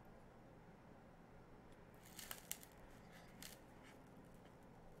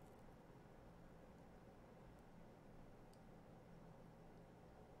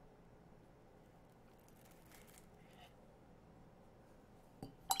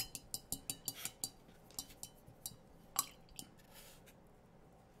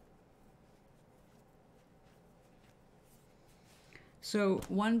 So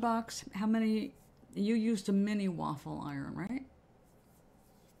one box, how many? You used a mini waffle iron, right?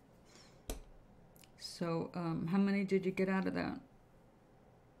 So how many did you get out of that?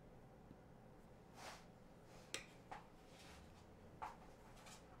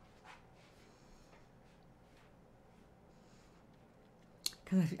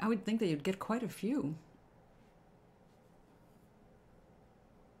 Because I would think that you'd get quite a few.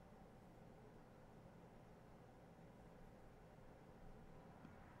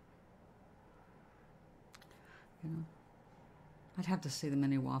 You know, I'd have to see the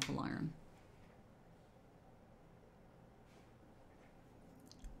mini waffle iron.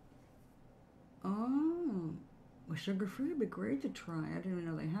 Oh, well, sugar-free would be great to try. I didn't even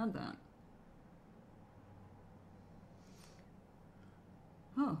know they had that.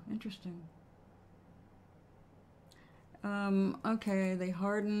 Oh, interesting. Okay, they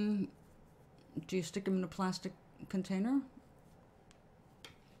harden. Do you stick them in a plastic container?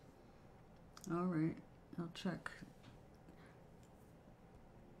 All right, I'll check.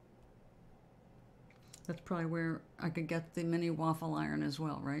 That's probably where I could get the mini waffle iron as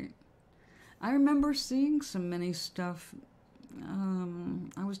well, right? I remember seeing some mini stuff.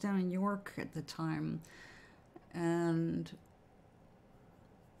 I was down in York at the time, and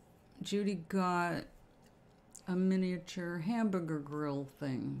Judy got a miniature hamburger grill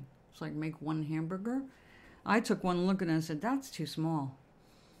thing. It's like make one hamburger. I took one look at it and said, that's too small.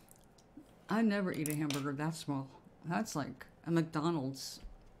 I never eat a hamburger that small. That's like a McDonald's.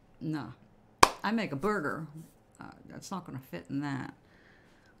 No. I make a burger. That's not going to fit in that.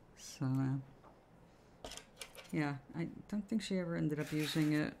 So, yeah, I don't think she ever ended up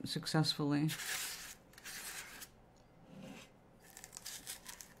using it successfully.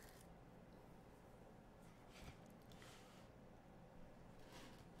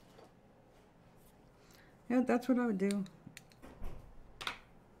 Yeah, that's what I would do.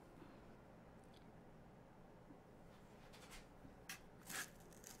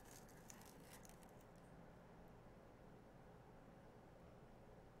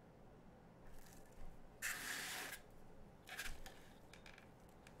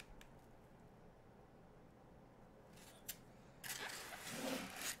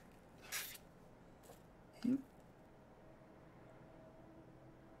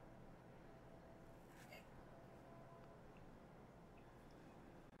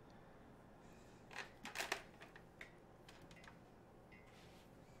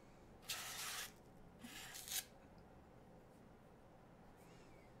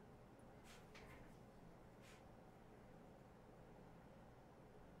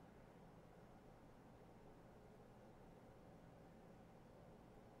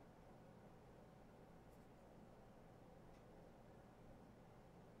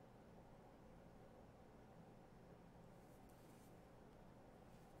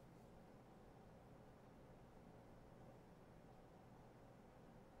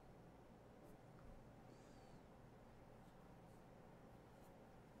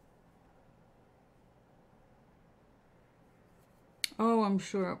 Oh, I'm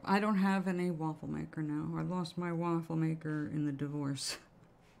sure. I don't have any waffle maker now. I lost my waffle maker in the divorce.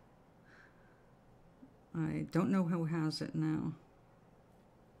 I don't know who has it now.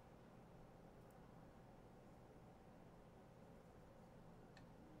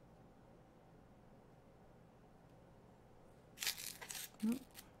 Nope.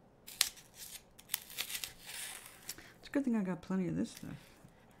 It's a good thing I got plenty of this stuff.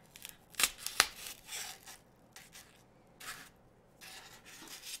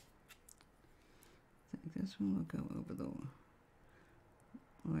 I think this one will go over the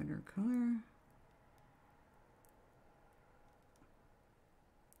lighter color.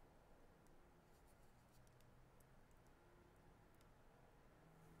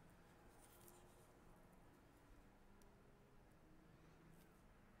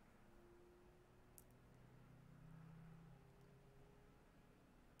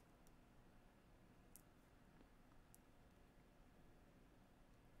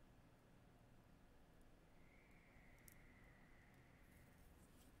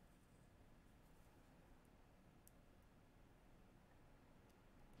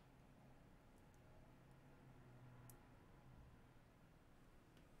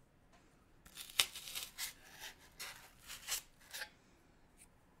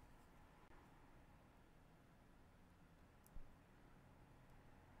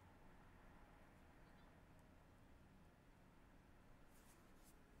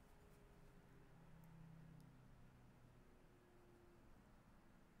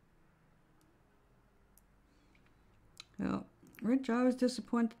 Well, Rich, I was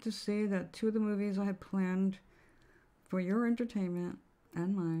disappointed to see that 2 of the movies I had planned for your entertainment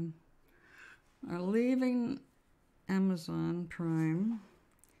and mine are leaving Amazon Prime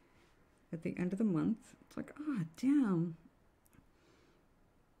at the end of the month. It's like, oh, damn.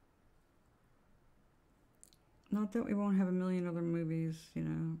 Not that we won't have a million other movies, you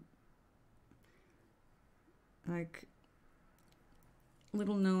know. Like,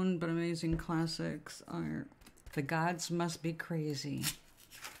 little known but amazing classics are The Gods Must Be Crazy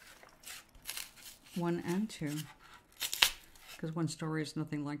 1 and 2. Because one story is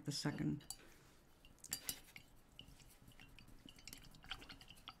nothing like the second.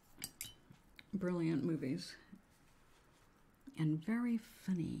 Brilliant movies. And very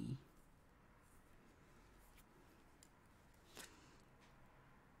funny.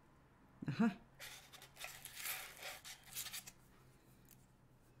 Uh-huh.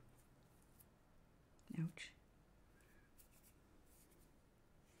 Ouch.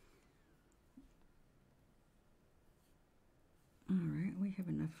 All right, we have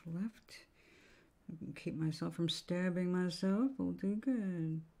enough left. I can keep myself from stabbing myself. We'll do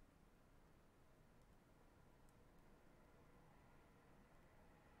good.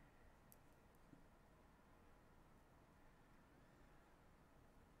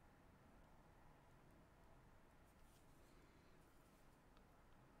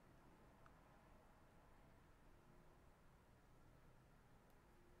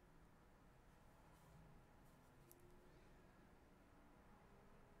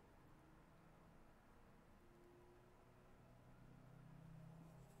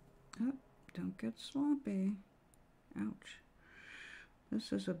 Oh, don't get sloppy. Ouch.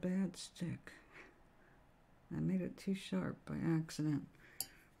 This is a bad stick. I made it too sharp by accident.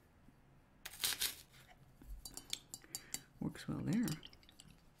 Works well there.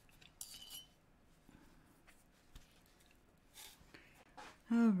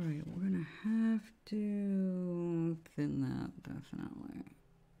 All right, we're gonna have to thin that, definitely.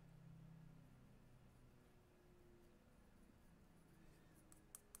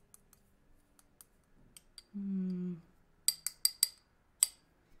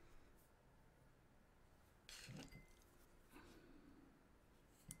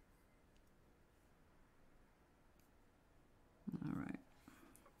 All right.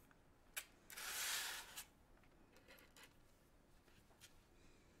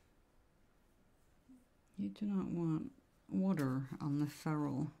 You do not want water on the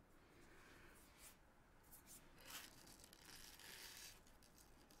ferrule.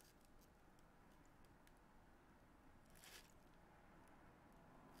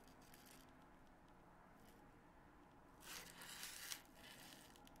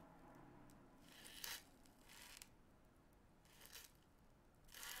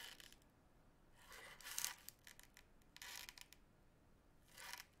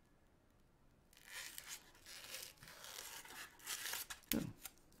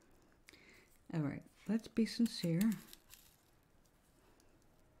 All right, let's be sincere.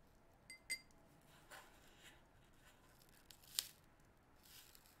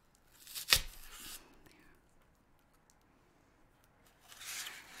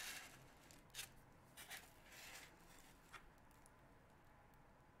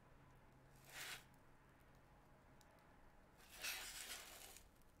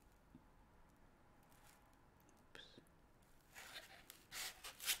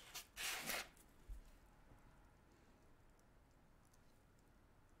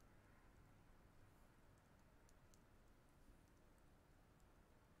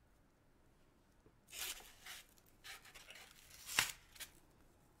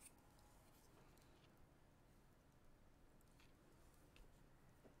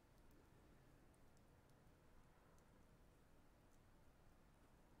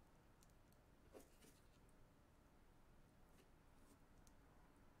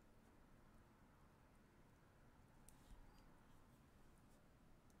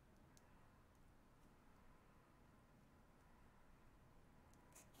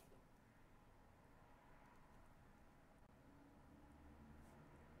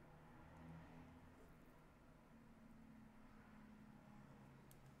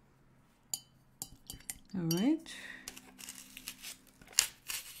 All right.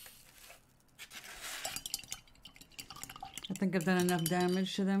 I think I've done enough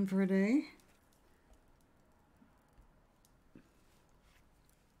damage to them for a day.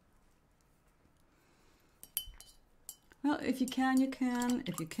 Well, if you can, you can.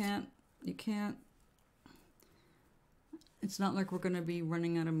 If you can't, you can't. It's not like we're going to be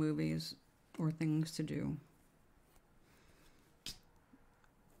running out of movies or things to do.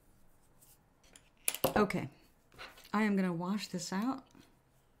 Okay. I am going to wash this out.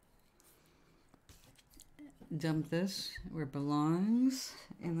 Dump this where it belongs,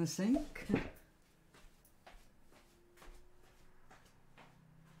 in the sink.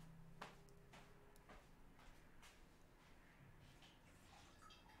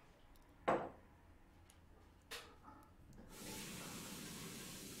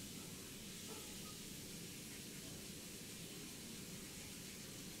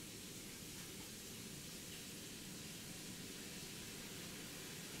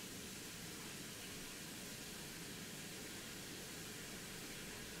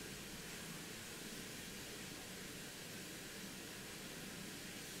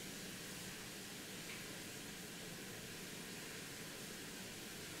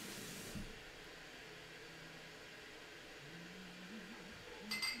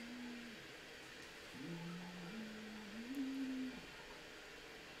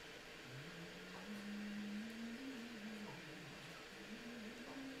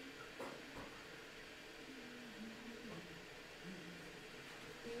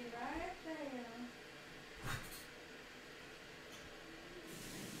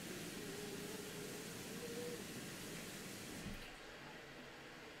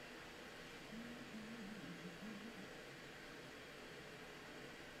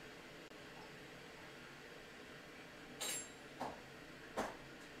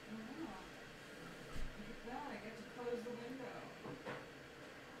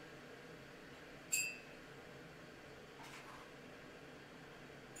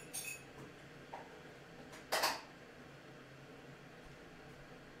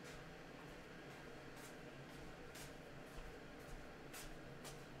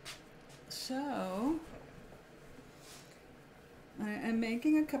 So, I am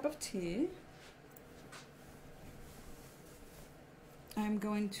making a cup of tea. I'm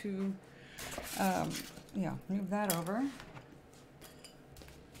going to, move that over.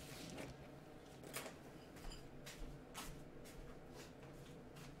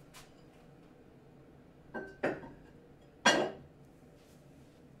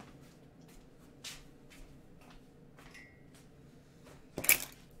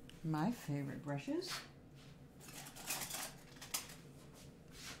 My favorite brushes.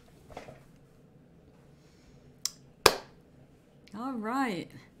 All right,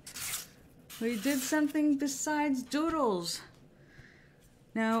 we did something besides doodles.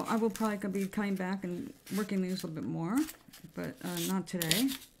 Now, I will probably be coming back and working these a little bit more, but not today.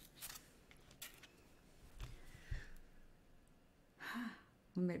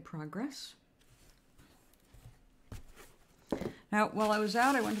 We made progress. Now, while I was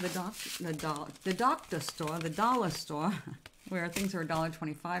out, I went to the dollar store, where things are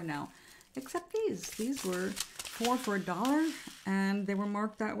 $1.25 now. Except these. These were 4 for $1, and they were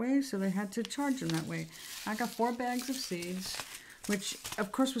marked that way, so they had to charge them that way. I got 4 bags of seeds, which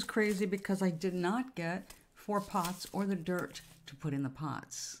of course was crazy because I did not get 4 pots or the dirt to put in the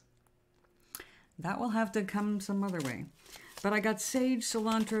pots. That will have to come some other way. But I got sage,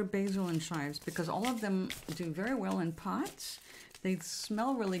 cilantro, basil, and chives because all of them do very well in pots. They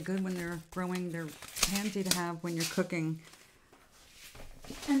smell really good when they're growing. They're handy to have when you're cooking.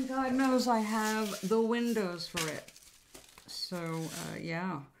 And God knows I have the windows for it. So,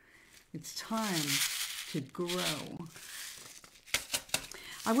 yeah, it's time to grow.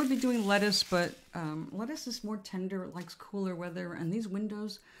 I would be doing lettuce, but lettuce is more tender. It likes cooler weather, and these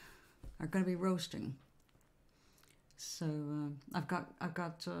windows are going to be roasting. So I've got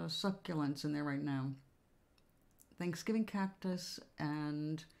succulents in there right now. Thanksgiving cactus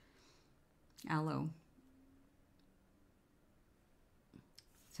and aloe.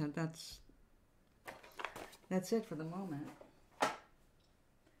 So that's it for the moment.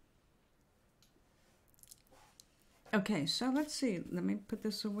 Okay, so let's see. Let me put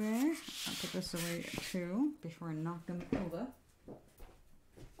this away. I'll put this away too before I knock them over.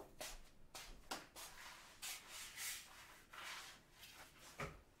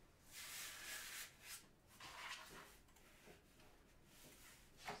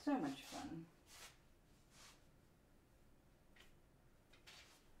 So much fun.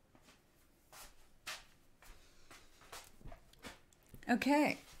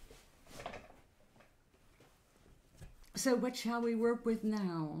 Okay. So what shall we work with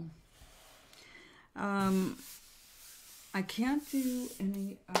now? I can't do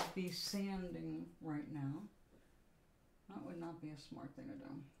any of the sanding right now. That would not be a smart thing to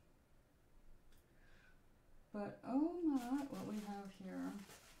do. But oh my, what we have here.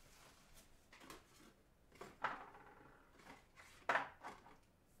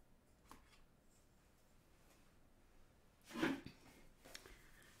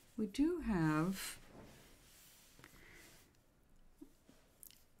 We do have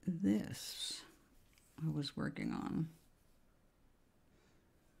this I was working on.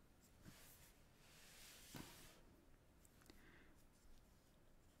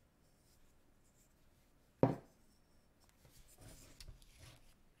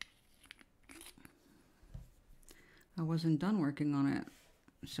 I wasn't done working on it,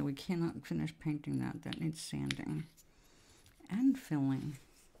 so we cannot finish painting that. That needs sanding and filling.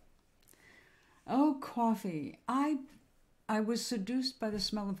 Oh, coffee. I was seduced by the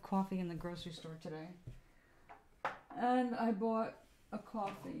smell of coffee in the grocery store today. And I bought a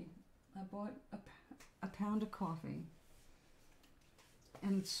coffee. I bought a pound of coffee.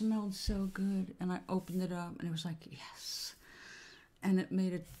 And it smelled so good. And I opened it up and it was like, yes. And it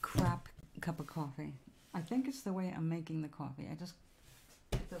made a crap cup of coffee. I think it's the way I'm making the coffee. It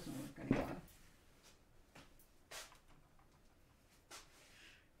doesn't work anymore.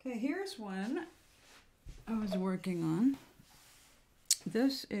 Okay, here's one I was working on.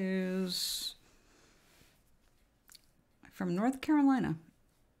 This is from North Carolina.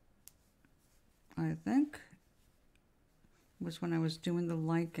 I think it was when I was doing the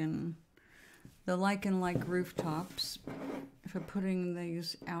lichen-like rooftops for putting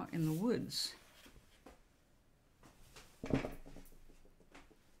these out in the woods.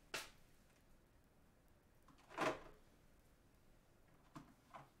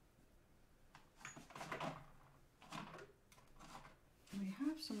 We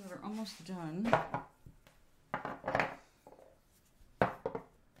have some that are almost done.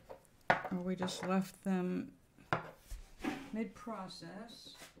 Or we just left them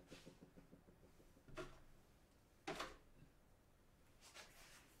mid-process.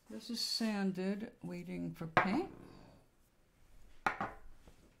 This is sanded, waiting for paint.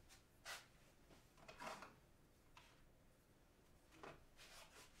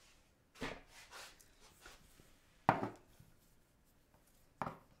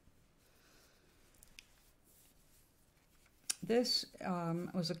 This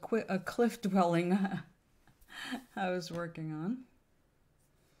was a cliff dwelling I was working on.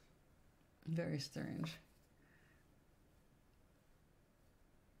 Very strange.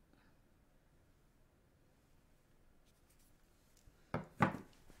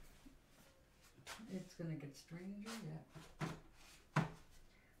 It's going to get stranger yet.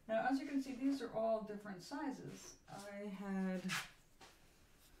 Now, as you can see, these are all different sizes.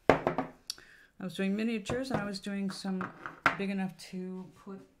 I was doing miniatures, and I was doing some big enough to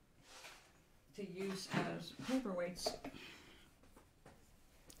use as paperweights.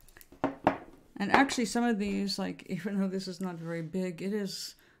 And actually, some of these, like, even though this is not very big, it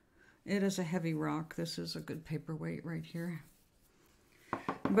is a heavy rock. This is a good paperweight right here.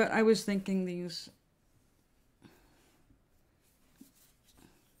 But I was thinking these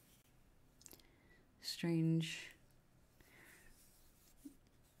strange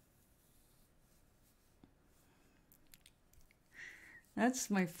That's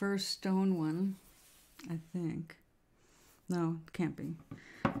my first stone one, I think. No, it can't be.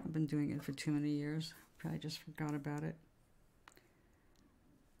 I've been doing it for too many years. Probably just forgot about it.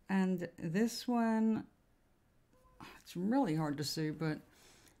 And this one, it's really hard to see, but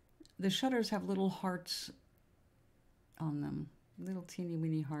the shutters have little hearts on them. Little teeny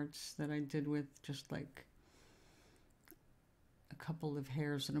weeny hearts that I did with just like a couple of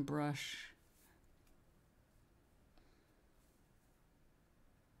hairs and a brush.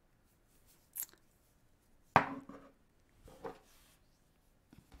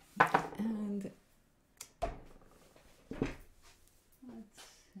 And let's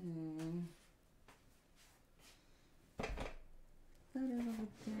see. That is over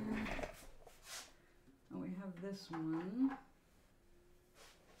there. Oh, we have this one.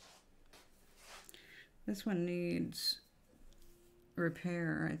 This one needs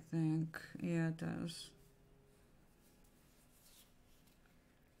repair, I think. Yeah, it does.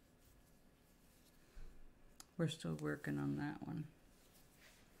 We're still working on that one.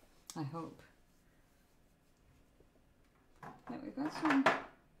 I hope. Yeah, we've got some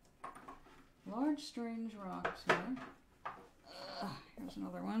large, strange rocks here. Here's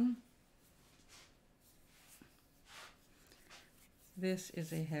another one. This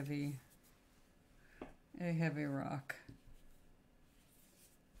is a heavy rock.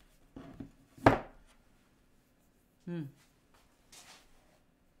 And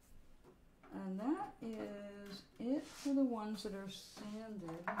that is it for the ones that are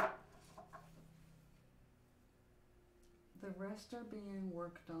sanded. The rest are being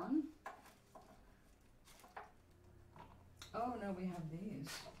worked on. Oh no, we have these.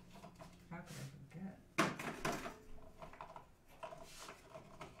 How could I forget?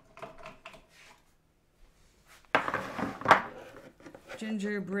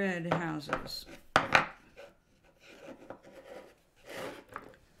 gingerbread houses.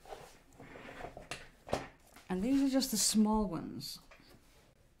 And these are just the small ones.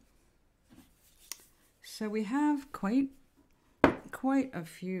 So we have quite a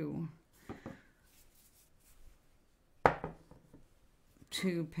few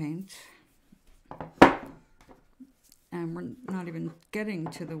to paint. And we're not even getting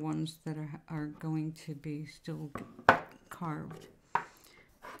to the ones that are going to be still carved.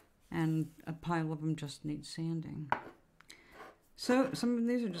 And a pile of them just need sanding. So some of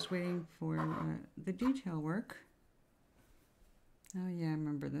these are just waiting for the detail work. Oh yeah, I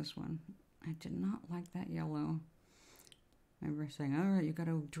remember this one. I did not like that yellow. I remember saying, all right, you got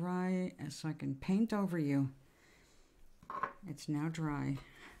to dry so I can paint over you. It's now dry.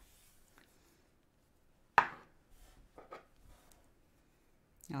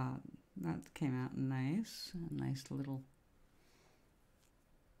 That came out nice. A nice little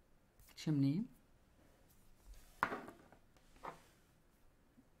chimney.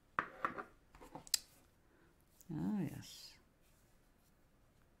 Oh, yes.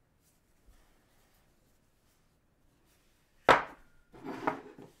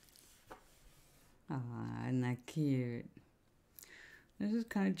 Ah, isn't that cute? This is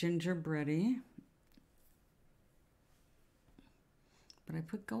kind of gingerbready. But I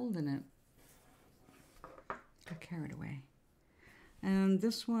put gold in it. Got carried away. And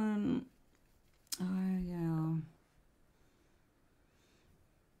this one, yeah.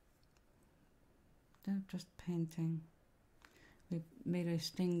 They're just painting. We made a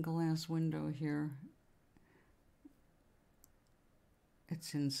stained glass window here.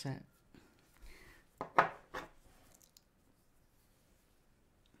 It's inset.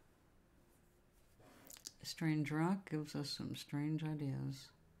 Strange rock gives us some strange ideas.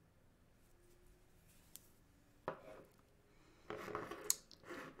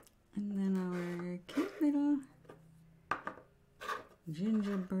 And then our cute little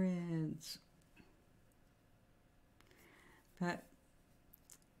gingerbreads. But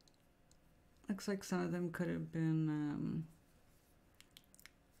looks like some of them could have been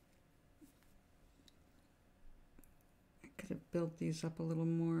I could have built these up a little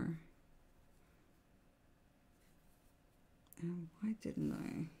more. And why didn't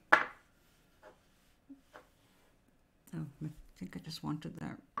I? Oh, I think I just wanted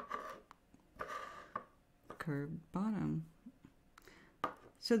that curved bottom.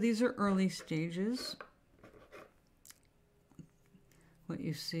 So these are early stages. What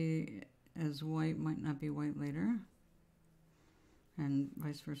you see as white might not be white later, and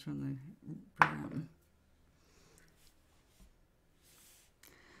vice versa on the brown.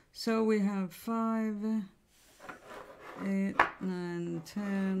 So we have 5, 8, 9,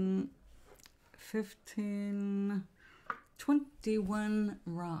 10, 15, 21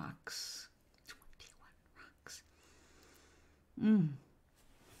 rocks. 21 rocks.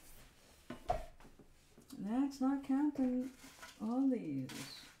 That's not counting all these.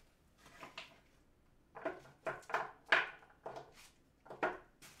 How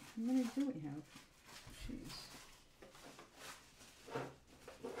many do we have? Jeez.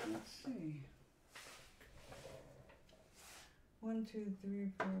 Let's see. 1, 2,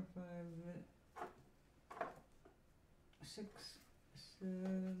 3, 4, 5, 6,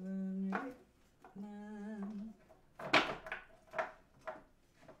 7, 8, 9,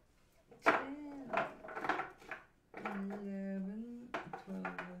 10, 11, 12,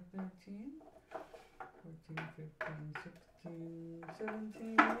 13, 14, 15, 16,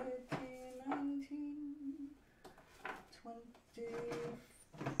 17, 18, 19, 24.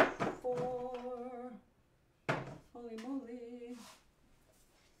 Holy moly.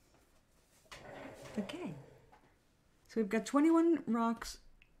 Okay. So we've got 21 rocks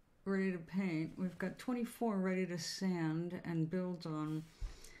ready to paint. We've got 24 ready to sand and build on.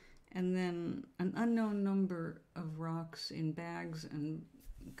 And then an unknown number of rocks in bags and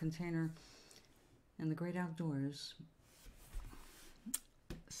container in the great outdoors.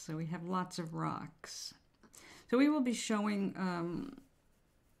 So we have lots of rocks. So we will be showing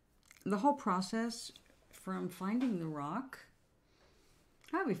the whole process from finding the rock.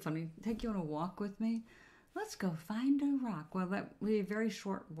 That'd be funny. Take you on a walk with me. Let's go find a rock. Well, that would be a very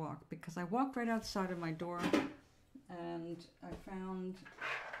short walk because I walked right outside of my door and I found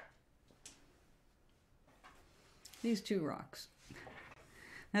these 2 rocks.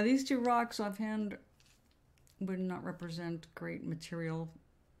 Now these 2 rocks offhand would not represent great material,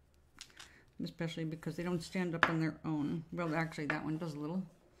 especially because they don't stand up on their own. Well, actually that one does a little.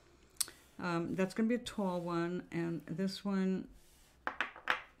 That's going to be a tall one, and this one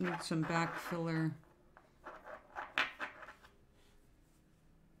needs some back filler.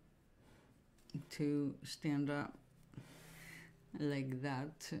 to stand up like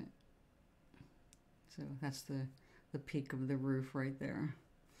that. So that's the peak of the roof right there.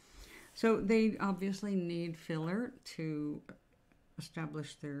 So they obviously need filler to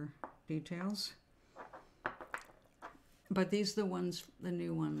establish their details. But these are the ones, the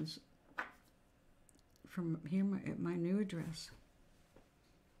new ones from here at my new address.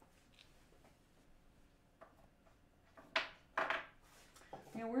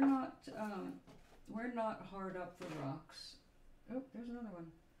 Yeah, we're not hard up the rocks. Oh, there's another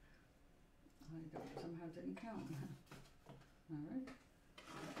one. I somehow didn't count. All right.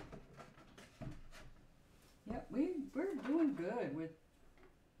 Yep, we're doing good with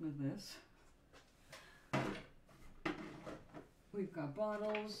this. We've got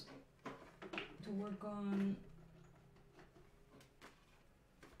bottles to work on.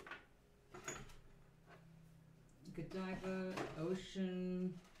 Godiva,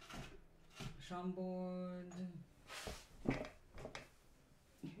 Ocean, Chambord.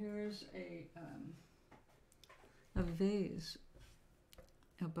 Here's a vase,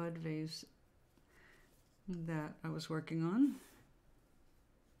 a bud vase that I was working on.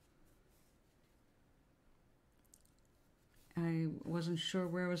 I wasn't sure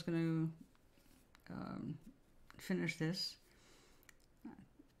where I was going to finish this.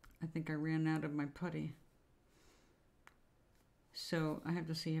 I think I ran out of my putty. So I have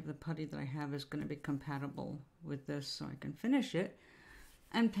to see if the putty that I have is going to be compatible with this so I can finish it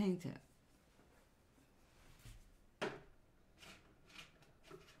and paint it.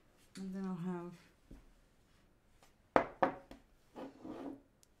 And then I'll have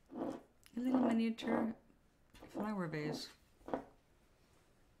a little miniature flower vase.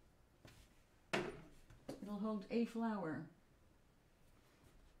 It'll hold a flower.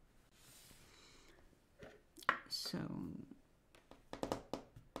 So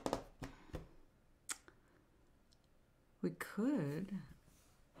we could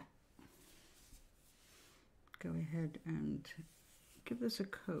go ahead and give this a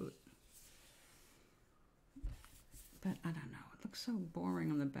coat. But I don't know, it looks so boring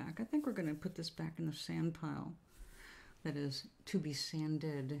on the back. I think we're going to put this back in the sand pile that is to be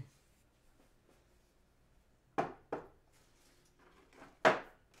sanded.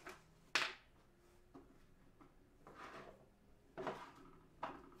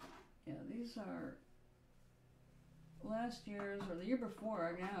 Yeah, these are last year's or the year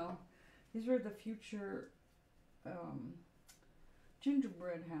before now. These were the future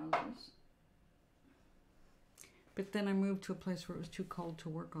gingerbread houses. But then I moved to a place where it was too cold to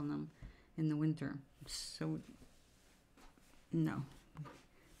work on them in the winter. So, no.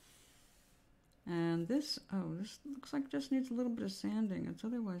 And this, oh, this looks like just needs a little bit of sanding. It's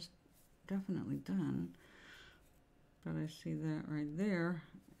otherwise definitely done. But I see that right there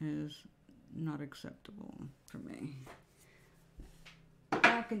is not acceptable for me.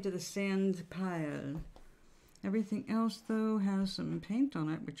 Back into the sand pile. Everything else, though, has some paint on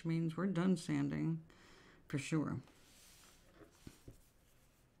it, which means we're done sanding for sure.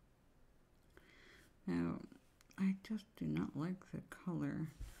 Now, I just do not like the color.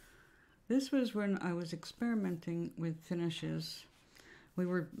 This was when I was experimenting with finishes. We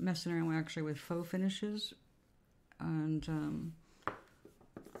were messing around actually with faux finishes, and I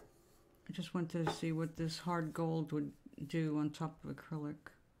just wanted to see what this hard gold would do on top of acrylic.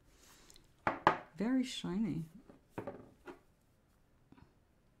 Very shiny.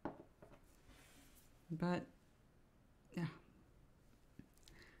 But, yeah,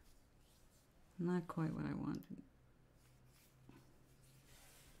 not quite what I wanted.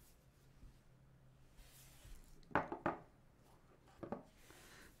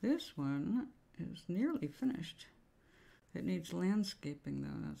 This one is nearly finished. It needs landscaping,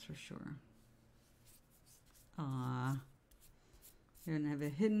 though, that's for sure. Ah, you're gonna have a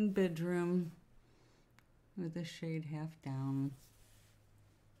hidden bedroom with the shade half down.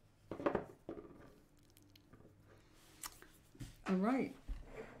 All right.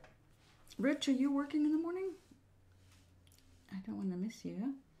 Rich, are you working in the morning? I don't want to miss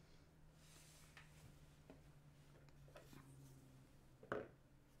you.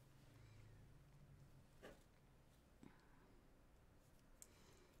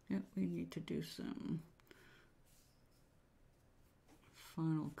 Yep, we need to do some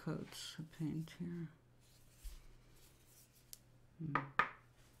final coats of paint here.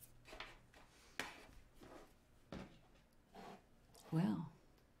 Well,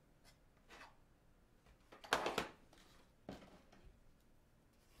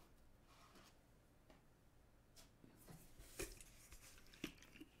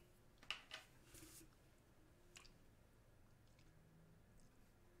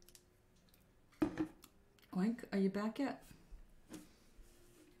 Twink, are you back yet?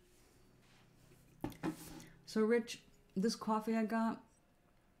 So Rich, this coffee I got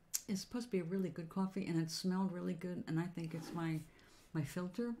is supposed to be a really good coffee, and it smelled really good, and I think it's my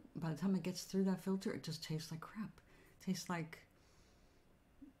filter. By the time it gets through that filter, it just tastes like crap. It tastes like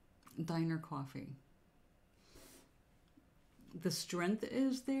diner coffee. The strength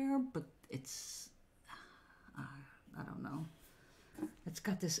is there, but it's, I don't know. It's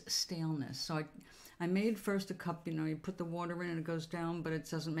got this staleness. So I made first a cup, you know, you put the water in and it goes down, but it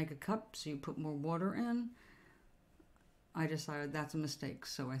doesn't make a cup, so you put more water in. I decided that's a mistake,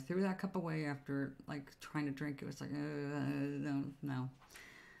 so I threw that cup away after like trying to drink it. It was like, no.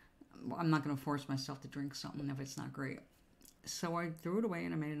 I'm not going to force myself to drink something if it's not great. So I threw it away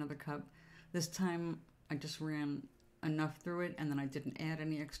and I made another cup. This time I just ran enough through it, and then I didn't add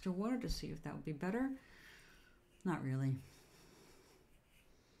any extra water to see if that would be better. Not really.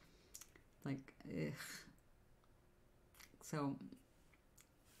 Like, ugh. So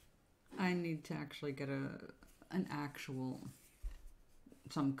I need to actually get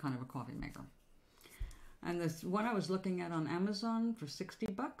some kind of a coffee maker. And this one I was looking at on Amazon for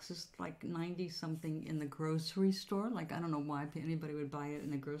 $60 is like 90 something in the grocery store. Like, I don't know why anybody would buy it in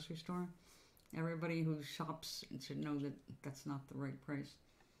the grocery store. Everybody who shops should know that that's not the right price.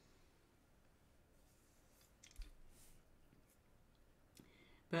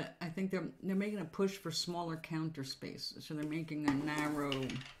 But I think they're making a push for smaller counter space. So they're making a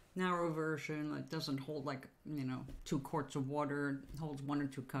narrow version that doesn't hold, like, you know, 2 quarts of water. It holds 1 or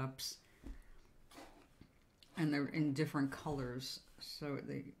 2 cups. And they're in different colors, so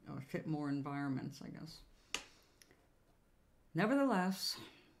they fit more environments, I guess. Nevertheless,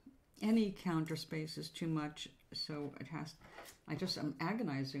 any counter space is too much, so it has. I'm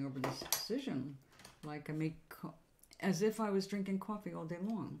agonizing over this decision. Like, I make as if I was drinking coffee all day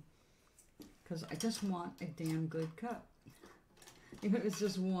long, because I just want a damn good cup. If it was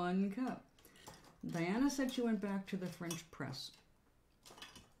just 1 cup. Diana said she went back to the French press.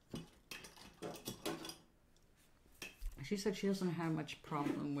 She said she doesn't have much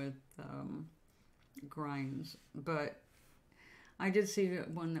problem with grinds, but I did see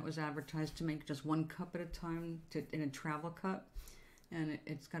one that was advertised to make just 1 cup at a time in a travel cup, and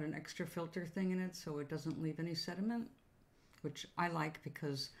it's got an extra filter thing in it so it doesn't leave any sediment, which I like,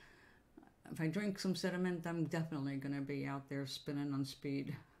 because if I drink some sediment, I'm definitely going to be out there spinning on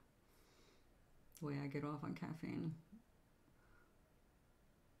speed, the way I get off on caffeine.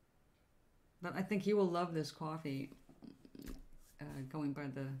 But I think you will love this coffee. Going by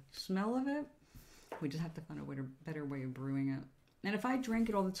the smell of it, we just have to find a better way of brewing it. And if I drank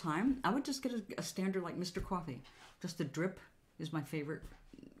it all the time, I would just get a standard like Mr. Coffee. Just a drip is my favorite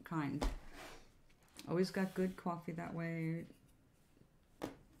kind. Always got good coffee that way.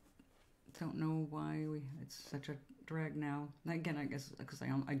 Don't know why it's such a drag now. Again, I guess because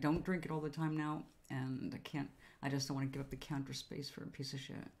I don't drink it all the time now, and I just don't want to give up the counter space for a piece of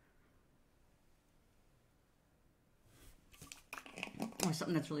shit. Or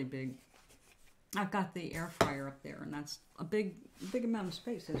something that's really big. I've got the air fryer up there, and that's a big amount of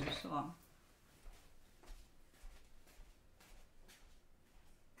space, as you saw.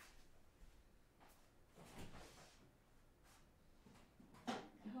 Oh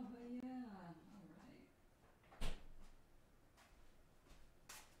yeah, all right.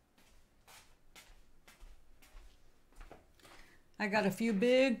 I got a few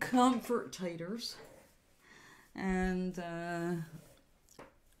big comfort taters, and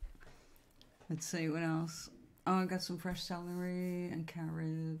let's see, what else? Oh, I got some fresh celery and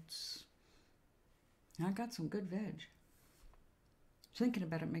carrots. I got some good veg. Thinking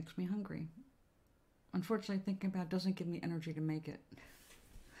about it makes me hungry. Unfortunately, thinking about it doesn't give me energy to make it.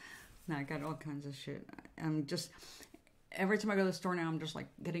 Now, I got all kinds of shit. I'm just, every time I go to the store now, I'm just like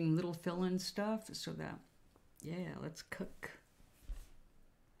getting little fill-in stuff so that, yeah, let's cook.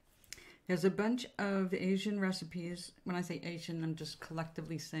 There's a bunch of Asian recipes. When I say Asian, I'm just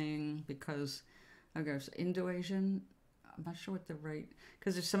collectively saying, because I guess Indo-Asian, I'm not sure what the right,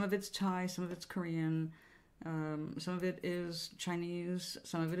 because some of it's Thai, some of it's Korean, some of it is Chinese,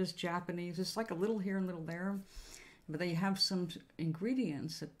 some of it is Japanese. It's like a little here and a little there, but they have some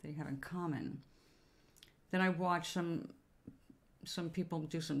ingredients that they have in common. Then I watched some people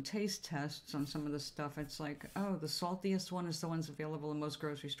do some taste tests on some of the stuff. It's like, oh, the saltiest one is the one's available in most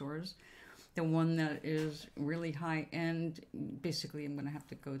grocery stores. The one that is really high end, basically I'm going to have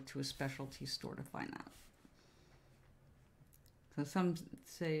to go to a specialty store to find that. So some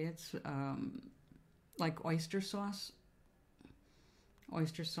say it's like oyster sauce.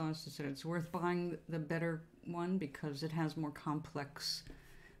 Oyster sauce, they said it's worth buying the better one because it has more complex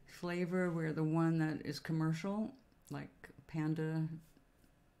flavor, where the one that is commercial, like Panda,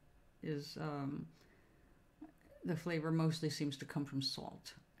 is the flavor mostly seems to come from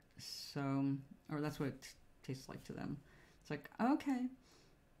salt. So, or that's what it tastes like to them. It's like, okay,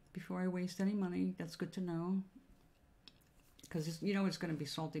 before I waste any money, that's good to know. Because you know it's going to be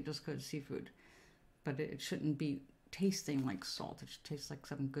salty just because it's seafood. But it shouldn't be tasting like salt. It should taste like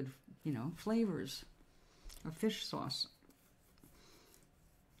some good, you know, flavors. A fish sauce.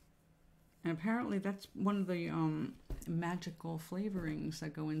 And apparently that's one of the magical flavorings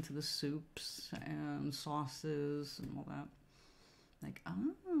that go into the soups and sauces and all that. Like,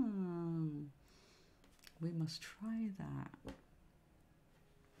 we must try that.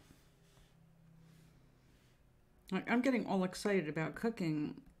 I'm getting all excited about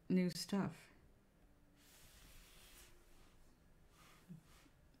cooking new stuff.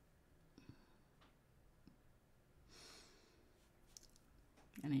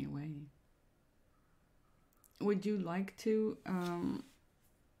 Anyway, would you like to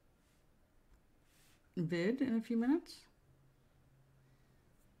vid in a few minutes?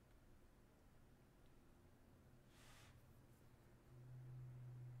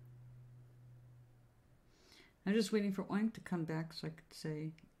 I'm just waiting for Oink to come back so I could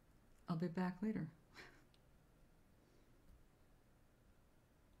say, I'll be back later.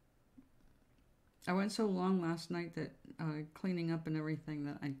 I went so long last night that cleaning up and everything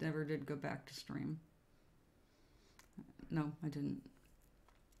that I never did go back to stream. No, I didn't.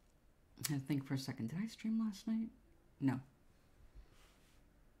 I had to think for a second. Did I stream last night? No.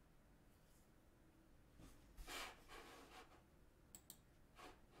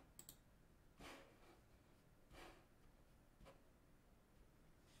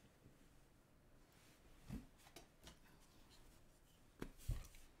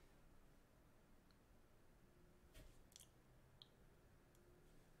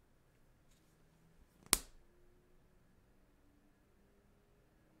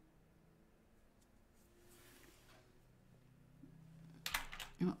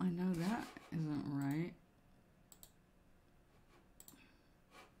 Well, I know that isn't right.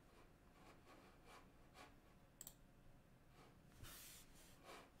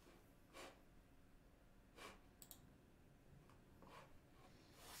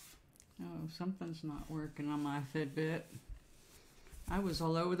 Oh, something's not working on my Fitbit. I was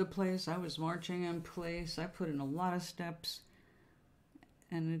all over the place. I was marching in place. I put in a lot of steps.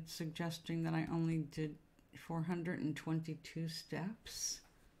 And it's suggesting that I only did 422 steps.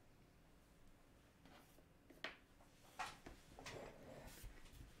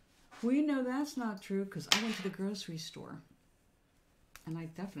 We know that's not true because I went to the grocery store and I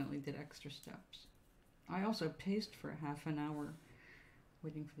definitely did extra steps. I also paced for half an hour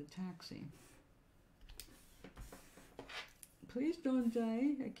waiting for the taxi. Please don't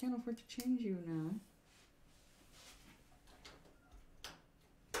die. I can't afford to change you now.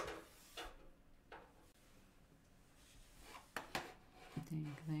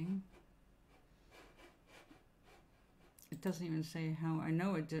 Dang thing. It doesn't even say how. I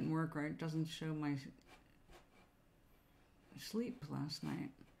know it didn't work right. It doesn't show my sleep last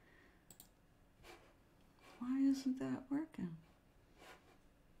night. Why isn't that working?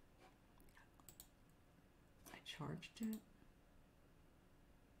 I charged it.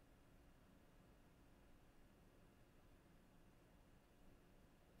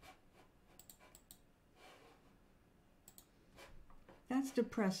 That's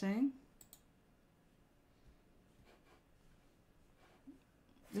depressing.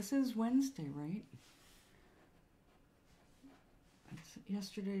 This is Wednesday, right?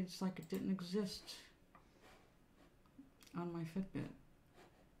 Yesterday, it's like it didn't exist on my Fitbit.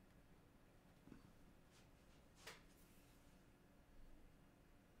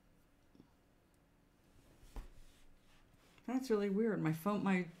 That's really weird. My phone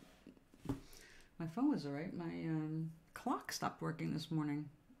was all right. My clock stopped working this morning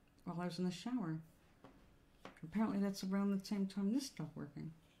while I was in the shower. Apparently that's around the same time this stopped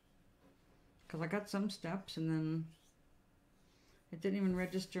working. Because I got some steps and then it didn't even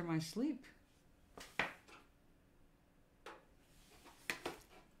register my sleep.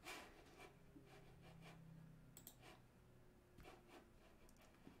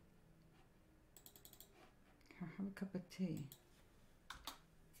 Here, have a cup of tea.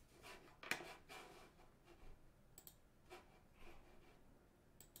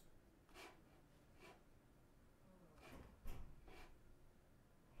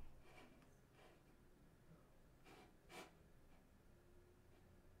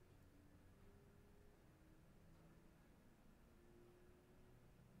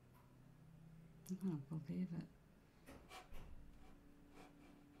 I don't believe it.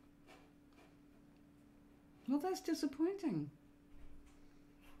 Well, that's disappointing.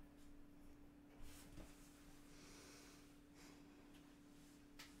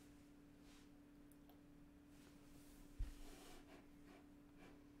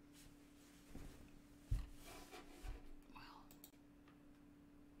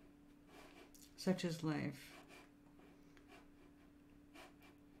 Such is life.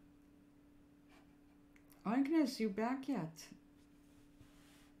 Oh, Agnes, you back yet?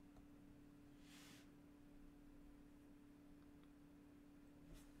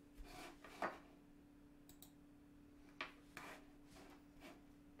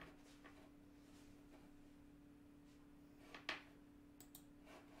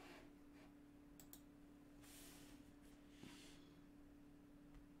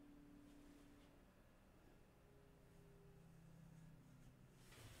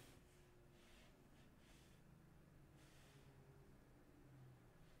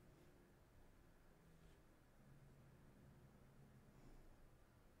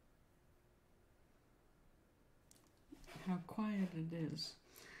 How quiet it is.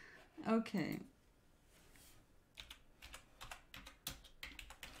 Okay,